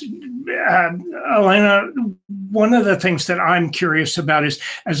is, Alana, one of the things that I'm curious about is,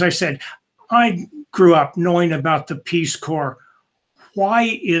 as I said, I grew up knowing about the Peace Corps.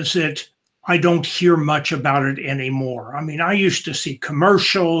 Why is it I don't hear much about it anymore? I mean, I used to see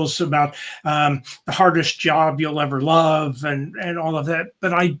commercials about the hardest job you'll ever love and all of that,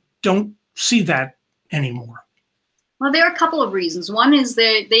 but I don't see that anymore. Well, there are a couple of reasons. One is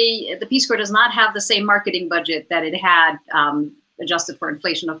the Peace Corps does not have the same marketing budget that it had, adjusted for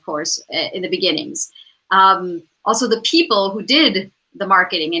inflation, of course, in the beginnings. Also, the people who did the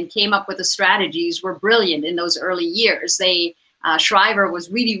marketing and came up with the strategies were brilliant in those early years. Shriver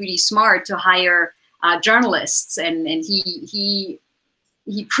was really, really smart to hire journalists, and he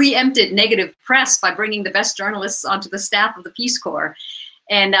preempted negative press by bringing the best journalists onto the staff of the Peace Corps.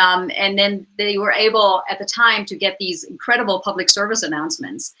 And then they were able at the time to get these incredible public service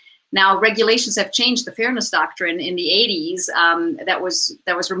announcements. Now, regulations have changed. The fairness doctrine in the 80s that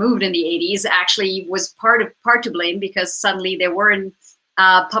was removed in the 80s actually was part to blame, because suddenly there weren't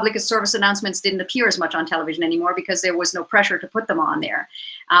public service announcements didn't appear as much on television anymore because there was no pressure to put them on there.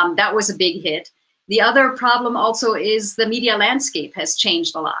 That was a big hit. The other problem also is the media landscape has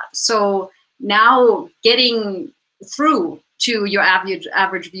changed a lot. So now getting through to your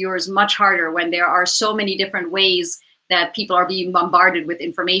average viewer is much harder when there are so many different ways that people are being bombarded with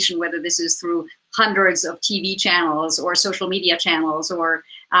information, whether this is through hundreds of TV channels or social media channels or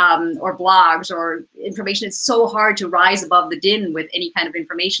blogs or information. It's so hard to rise above the din with any kind of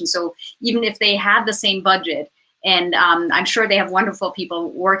information. So even if they had the same budget, and I'm sure they have wonderful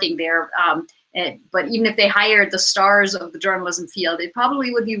people working there, but even if they hired the stars of the journalism field, it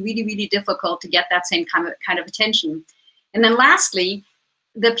probably would be really, really difficult to get that same kind of attention. And then lastly,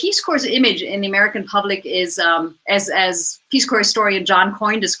 the Peace Corps' image in the American public is, as Peace Corps historian John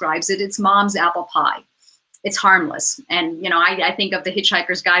Coyne describes it, it's mom's apple pie. It's harmless. And, you know, I think of the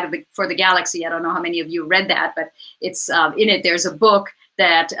Hitchhiker's Guide for the Galaxy. I don't know how many of you read that, but it's in it, there's a book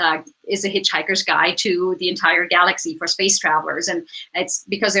that is a hitchhiker's guide to the entire galaxy for space travelers. And it's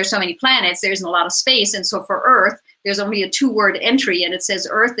because there's so many planets, there isn't a lot of space. And so for Earth, there's only a 2-word entry, and it says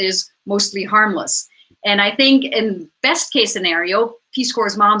Earth is mostly harmless. And I think in best case scenario, Peace Corps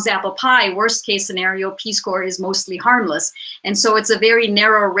is mom's apple pie. Worst case scenario, Peace Corps is mostly harmless. And so it's a very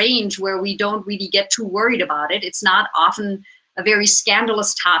narrow range where we don't really get too worried about it. It's not often a very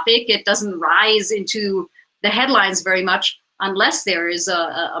scandalous topic. It doesn't rise into the headlines very much unless there is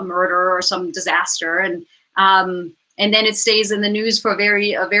a murder or some disaster. And then it stays in the news for a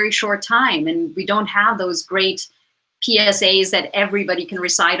very short time. And we don't have those great PSAs that everybody can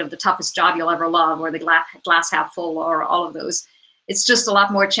recite of the toughest job you'll ever love, or the glass half full, or all of those. It's just a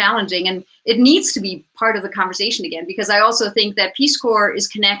lot more challenging, and it needs to be part of the conversation again, because I also think that Peace Corps is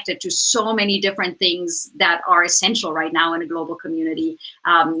connected to so many different things that are essential right now in a global community.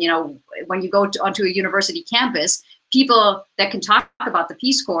 You know, when you go onto a university campus, people that can talk about the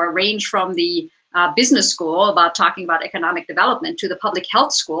Peace Corps range from the business school about talking about economic development, to the public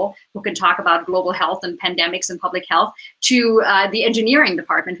health school who can talk about global health and pandemics and public health, to the engineering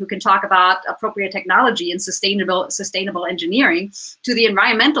department who can talk about appropriate technology and sustainable engineering, to the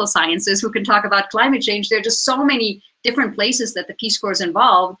environmental sciences who can talk about climate change. There are just so many different places that the Peace Corps is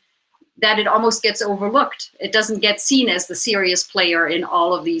involved that it almost gets overlooked. It doesn't get seen as the serious player in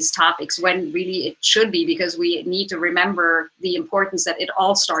all of these topics, when really it should be, because we need to remember the importance that it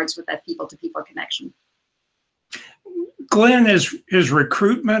all starts with that people-to-people connection. Glenn, is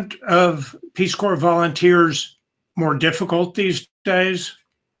recruitment of Peace Corps volunteers more difficult these days?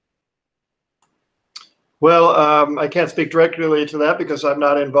 Well, I can't speak directly to that because I'm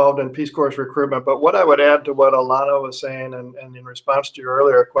not involved in Peace Corps recruitment. But what I would add to what Alana was saying, and in response to your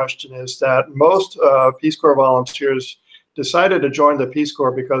earlier question, is that most Peace Corps volunteers decided to join the Peace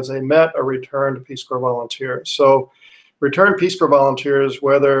Corps because they met a returned Peace Corps volunteer. So returned Peace Corps volunteers,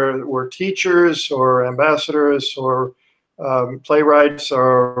 whether we're teachers or ambassadors or playwrights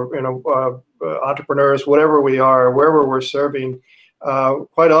or entrepreneurs, whatever we are, wherever we're serving,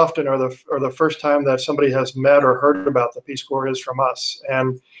 quite often are the first time that somebody has met or heard about the Peace Corps is from us.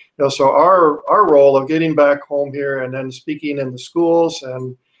 And so our role of getting back home here and then speaking in the schools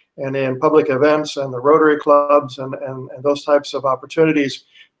and in public events and the Rotary clubs and those types of opportunities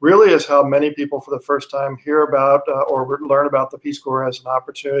really is how many people for the first time hear about or learn about the Peace Corps as an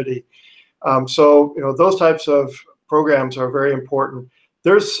opportunity. So those types of programs are very important.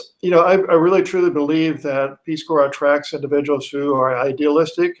 There's, I really truly believe that Peace Corps attracts individuals who are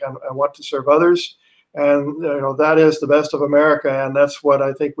idealistic and want to serve others. And, that is the best of America. And that's what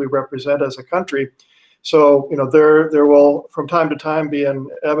I think we represent as a country. So, there will from time to time be an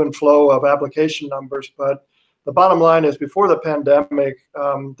ebb and flow of application numbers. But the bottom line is before the pandemic,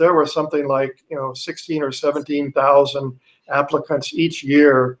 there were something like, 16 or 17,000 applicants each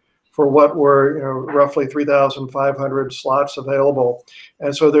year for what were roughly 3,500 slots available.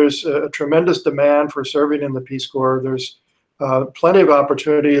 And so there's a tremendous demand for serving in the Peace Corps. There's plenty of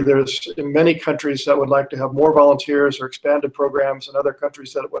opportunity. There's in many countries that would like to have more volunteers or expanded programs, and other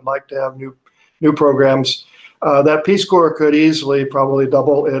countries that would like to have new programs. That Peace Corps could easily probably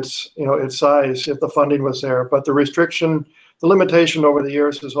double its size if the funding was there. But the limitation over the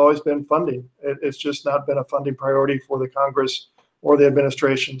years has always been funding. It's just not been a funding priority for the Congress or the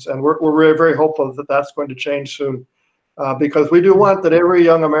administrations. And we're very, very hopeful that that's going to change soon because we do want that every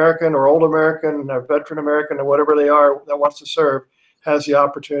young American or old American, or veteran American, or whatever they are that wants to serve has the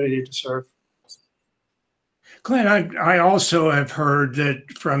opportunity to serve. Glenn, I also have heard that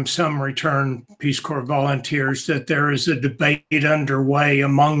from some returned Peace Corps volunteers that there is a debate underway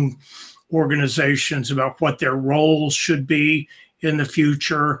among organizations about what their roles should be in the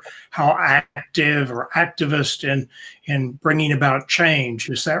future, how active or activist in bringing about change.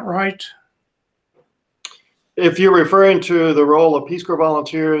 Is that right? If you're referring to the role of Peace Corps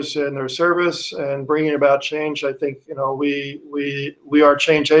volunteers in their service and bringing about change, I think we are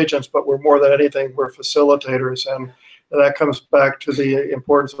change agents, but we're more than anything, we're facilitators, and that comes back to the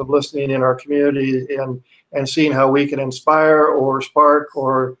importance of listening in our community and seeing how we can inspire or spark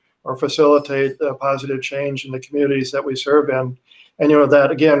or facilitate positive change in the communities that we serve in. And that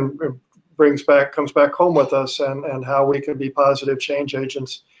again comes back home with us and how we can be positive change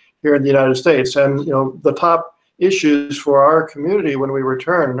agents here in the United States. And the top issues for our community when we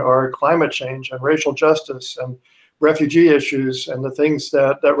return are climate change and racial justice and refugee issues and the things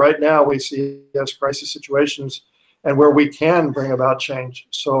that right now we see as crisis situations and where we can bring about change.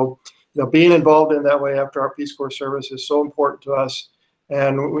 So being involved in that way after our Peace Corps service is so important to us.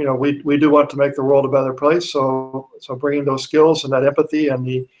 And we do want to make the world a better place. So bringing those skills and that empathy and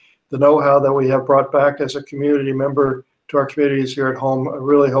the know-how that we have brought back as a community member to our communities here at home,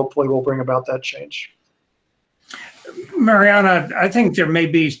 really hopefully will bring about that change. Mariana, I think there may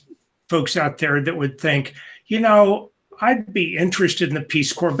be folks out there that would think, I'd be interested in the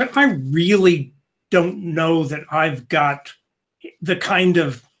Peace Corps, but I really don't know that I've got the kind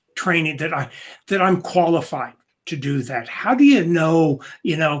of training that I'm qualified to do that. How do you know,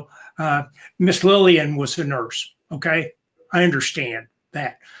 Miss Lillian was a nurse, okay? I understand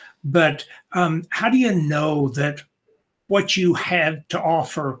that. But how do you know that what you have to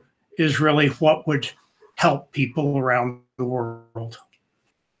offer is really what would help people around the world?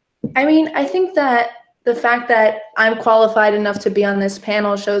 I mean, I think that the fact that I'm qualified enough to be on this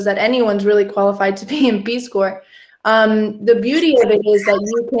panel shows that anyone's really qualified to be in Peace Corps. The beauty of it is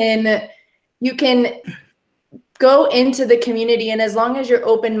that you can go into the community, and as long as you're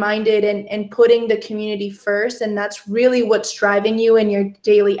open-minded and putting the community first, and that's really what's driving you in your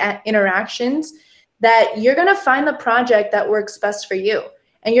daily interactions, that you're going to find the project that works best for you.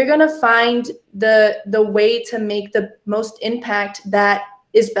 And you're going to find the way to make the most impact that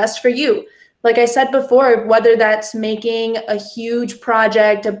is best for you. Like I said before, whether that's making a huge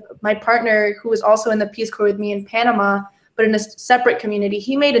project, my partner, who was also in the Peace Corps with me in Panama, but in a separate community,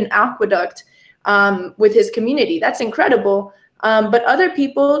 he made an aqueduct with his community. That's incredible. But other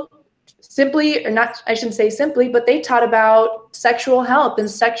people simply, or not, I shouldn't say simply, but they taught about sexual health and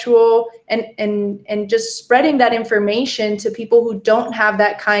sexual and just spreading that information to people who don't have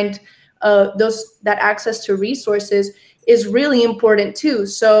that kind of that access to resources is really important too.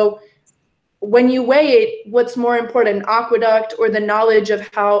 So when you weigh it, what's more important, aqueduct or the knowledge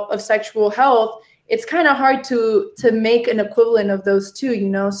of sexual health? it's kind of hard to make an equivalent of those two, you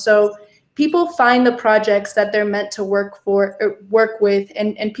know? So people find the projects that they're meant to work with,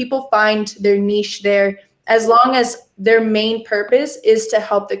 and people find their niche there, as long as their main purpose is to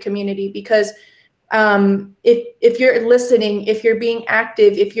help the community. Because if you're listening, if you're being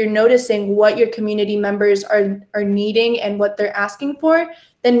active, if you're noticing what your community members are needing and what they're asking for,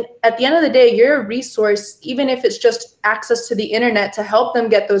 then at the end of the day, you're a resource. Even if it's just access to the internet to help them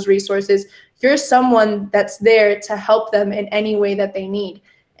get those resources, you're someone that's there to help them in any way that they need.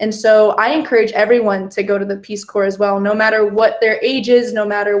 And so I encourage everyone to go to the Peace Corps as well, no matter what their age is, no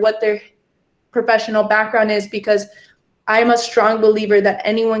matter what their professional background is, because I'm a strong believer that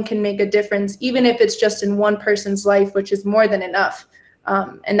anyone can make a difference, even if it's just in one person's life, which is more than enough.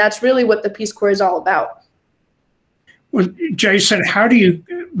 And that's really what the Peace Corps is all about. Well, Jason, how do you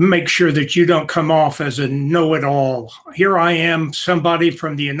make sure that you don't come off as a know-it-all? Here I am, somebody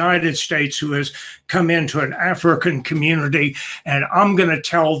from the United States who has come into an African community, and I'm going to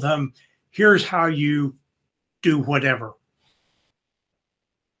tell them, here's how you do whatever.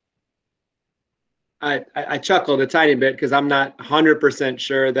 I chuckled a tiny bit because I'm not 100%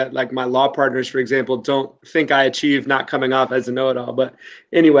 sure that, like, my law partners, for example, don't think I achieved not coming off as a know-it-all. But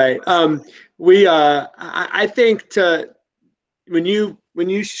anyway, I think when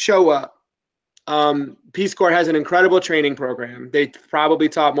you show up, Peace Corps has an incredible training program. They probably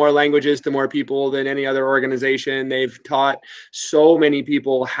taught more languages to more people than any other organization. They've taught so many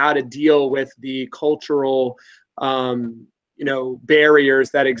people how to deal with the cultural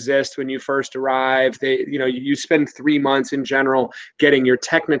barriers that exist when you first arrive. You spend 3 months in general getting your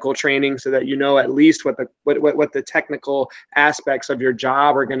technical training so that you know at least what the technical aspects of your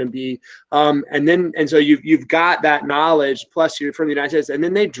job are going to be. And so you've got that knowledge, plus you're from the United States, and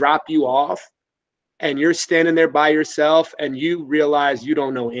then they drop you off and you're standing there by yourself and you realize you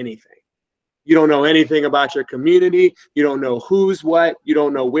don't know anything. You don't know anything about your community. You don't know who's what. You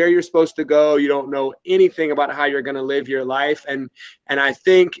don't know where you're supposed to go. You don't know anything about how you're going to live your life. And I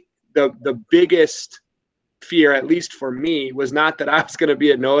think the biggest fear, at least for me, was not that I was going to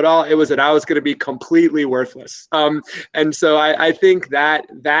be a know-it-all. It was that I was going to be completely worthless. And so I think that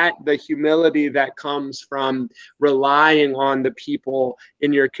the humility that comes from relying on the people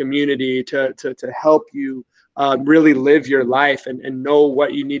in your community to help you really live your life and know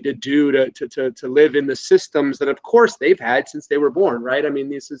what you need to do to live in the systems that, of course, they've had since they were born, right? I mean,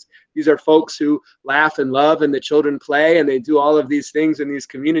 these are folks who laugh and love, and the children play, and they do all of these things in these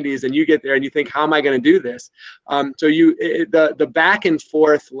communities, and you get there and you think, how am I going to do this? So the back and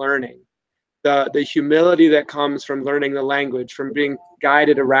forth learning, the humility that comes from learning the language, from being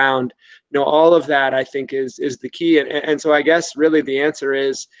guided around, all of that, I think is the key. And so I guess really the answer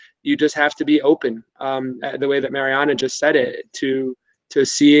is, you just have to be open, the way that Mariana just said it, to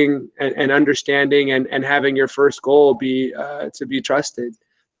seeing and understanding and having your first goal be to be trusted,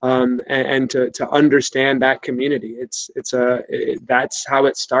 and to understand that community. That's how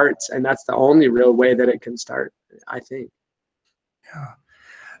it starts, and that's the only real way that it can start, I think. Yeah.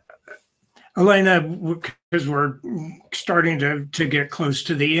 Alana, because we're starting to get close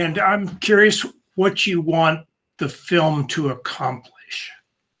to the end, I'm curious what you want the film to accomplish.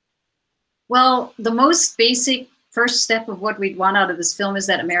 Well, the most basic first step of what we'd want out of this film is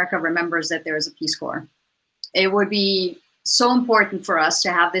that America remembers that there is a Peace Corps. It would be so important for us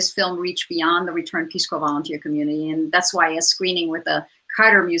to have this film reach beyond the returned Peace Corps volunteer community. And that's why a screening with the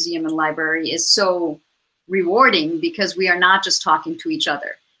Carter Museum and Library is so rewarding, because we are not just talking to each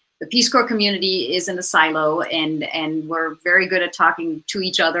other. The Peace Corps community is in a silo, and we're very good at talking to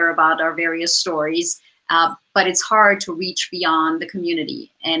each other about our various stories. But it's hard to reach beyond the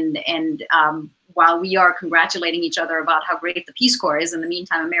community. And while we are congratulating each other about how great the Peace Corps is, in the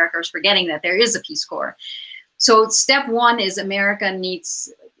meantime, America is forgetting that there is a Peace Corps. So step one is America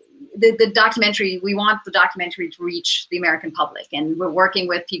needs the documentary. We want the documentary to reach the American public. And we're working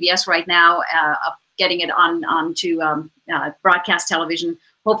with PBS right now, getting it onto broadcast television,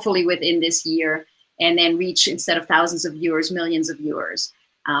 hopefully within this year, and then reach, instead of thousands of viewers, millions of viewers.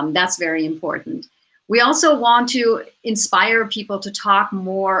 That's very important. We also want to inspire people to talk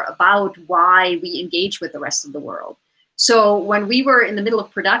more about why we engage with the rest of the world. So when we were in the middle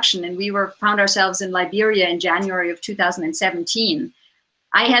of production and we found ourselves in Liberia in January of 2017,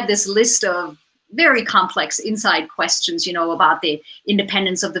 I had this list of very complex inside questions, about the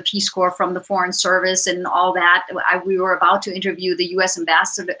independence of the Peace Corps from the Foreign Service and all that. We were about to interview the U.S.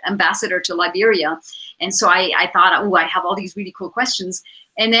 ambassador to Liberia. And so I thought, oh, I have all these really cool questions.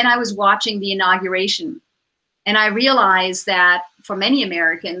 And then I was watching the inauguration, and I realized that for many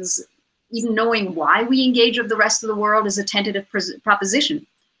Americans, even knowing why we engage with the rest of the world is a tentative proposition.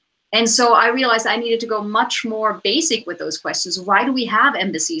 And so I realized I needed to go much more basic with those questions. Why do we have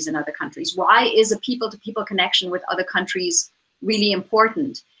embassies in other countries? Why is a people-to-people connection with other countries really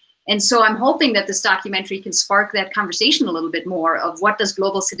important? And so I'm hoping that this documentary can spark that conversation a little bit more of what does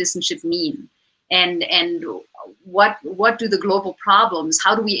global citizenship mean? And what do the global problems,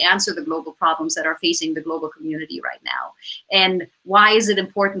 how do we answer the global problems that are facing the global community right now? And why is it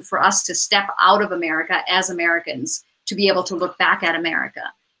important for us to step out of America as Americans to be able to look back at America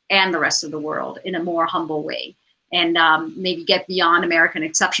and the rest of the world in a more humble way, and maybe get beyond American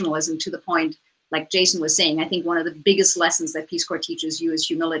exceptionalism to the point, like Jason was saying, I think one of the biggest lessons that Peace Corps teaches you is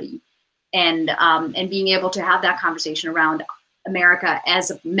humility, and being able to have that conversation around America as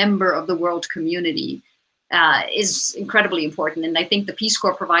a member of the world community is incredibly important. And I think the Peace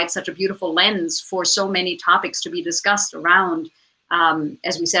Corps provides such a beautiful lens for so many topics to be discussed around,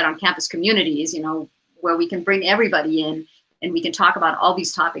 as we said, on campus communities, you know, where we can bring everybody in and we can talk about all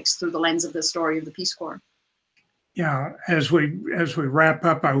these topics through the lens of the story of the Peace Corps. Yeah, as we wrap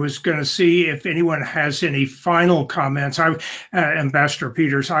up, I was going to see if anyone has any final comments. Ambassador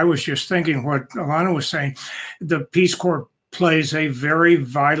Peters, I was just thinking what Alana was saying. The Peace Corps plays a very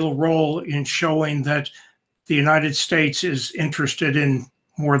vital role in showing that the United States is interested in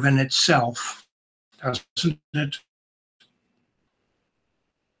more than itself, doesn't it?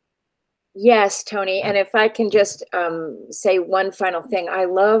 Yes, Tony. And if I can just say one final thing, I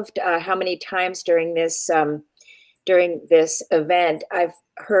loved how many times during this event I've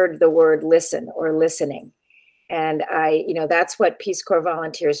heard the word listen or listening. And that's what Peace Corps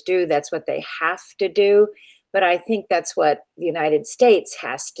volunteers do. That's what they have to do. But I think that's what the United States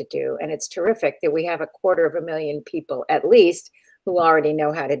has to do. And it's terrific that we have 250,000 people at least who already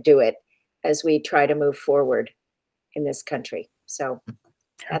know how to do it as we try to move forward in this country. So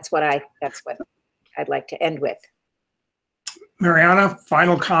that's what I'd like to end with. Mariana,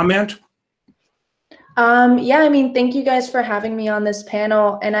 final comment? Yeah, I mean, thank you guys for having me on this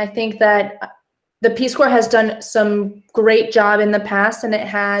panel. And I think that the Peace Corps has done some great job in the past, and it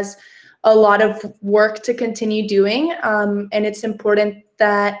has a lot of work to continue doing. And it's important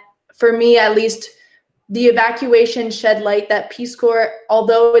that, for me at least, the evacuation shed light that Peace Corps,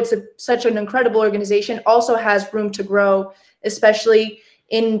 although it's such an incredible organization, also has room to grow, especially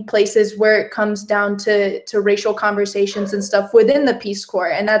in places where it comes down to racial conversations and stuff within the Peace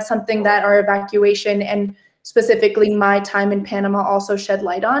Corps. And that's something that our evacuation and specifically my time in Panama also shed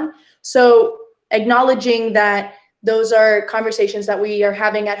light on. So acknowledging that those are conversations that we are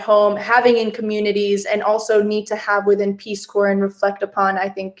having at home, having in communities, and also need to have within Peace Corps and reflect upon, I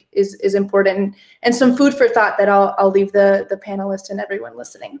think is important, and some food for thought that I'll leave the panelists and everyone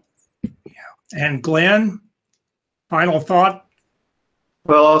listening. Yeah. And Glenn, final thought?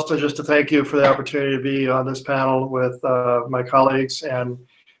 Well, also just to thank you for the opportunity to be on this panel with my colleagues, and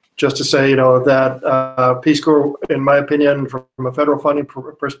just to say, that Peace Corps, in my opinion, from a federal funding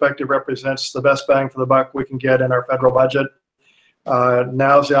perspective, represents the best bang for the buck we can get in our federal budget.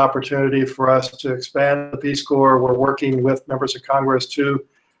 Now's the opportunity for us to expand the Peace Corps. We're working with members of Congress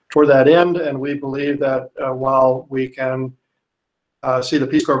toward that end, and we believe that while we can see the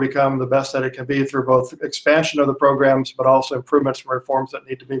Peace Corps become the best that it can be through both expansion of the programs, but also improvements and reforms that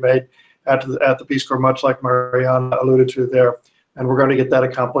need to be made at the Peace Corps, much like Mariana alluded to there. And we're going to get that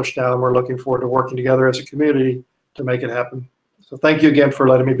accomplished now, and we're looking forward to working together as a community to make it happen. So thank you again for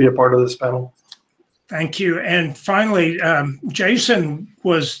letting me be a part of this panel. Thank you. And finally, Jason,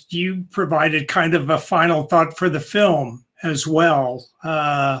 you provided kind of a final thought for the film as well.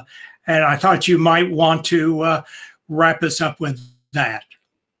 And I thought you might want to wrap us up with that.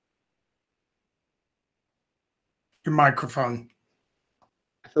 Your microphone.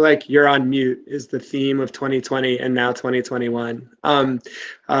 I feel like "you're on mute" is the theme of 2020 and now 2021.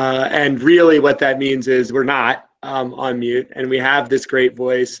 And really what that means is we're not on mute, and we have this great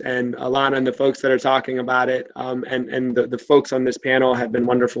voice, and Alana and the folks that are talking about it, and the folks on this panel have been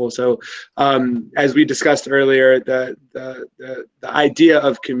wonderful. So as we discussed earlier, the idea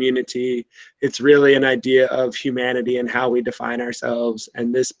of community, it's really an idea of humanity and how we define ourselves.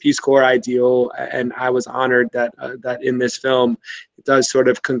 And this Peace Corps ideal, and I was honored that that in this film, it does sort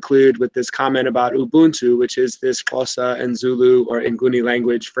of conclude with this comment about Ubuntu, which is this Xhosa and Zulu or Nguni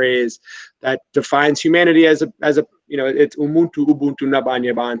language phrase that defines humanity as a it's umuntu ubuntu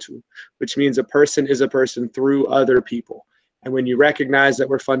nabanye bantu, which means a person is a person through other people. And when you recognize that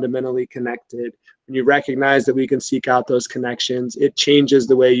we're fundamentally connected, when you recognize that we can seek out those connections, it changes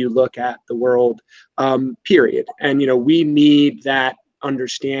the way you look at the world, period. And we need that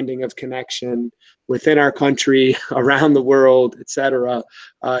understanding of connection within our country, around the world, et cetera,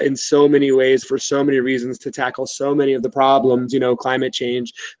 in so many ways, for so many reasons, to tackle so many of the problems, climate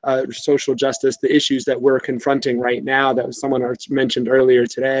change, social justice, the issues that we're confronting right now that someone mentioned earlier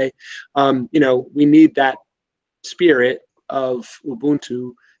today. We need that spirit of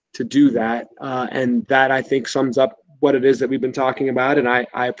Ubuntu to do that. And that, I think, sums up what it is that we've been talking about. And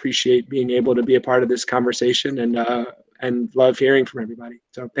I appreciate being able to be a part of this conversation and love hearing from everybody.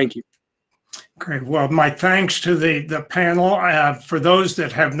 So thank you. Great. Well, my thanks to the panel. For those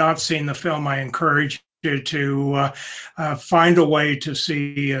that have not seen the film, I encourage you to find a way to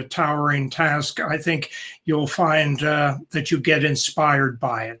see a Towering Task. I think you'll find that you get inspired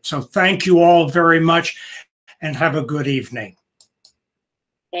by it. So thank you all very much and have a good evening.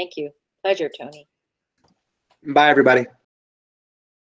 Thank you. Pleasure, Tony. Bye, everybody.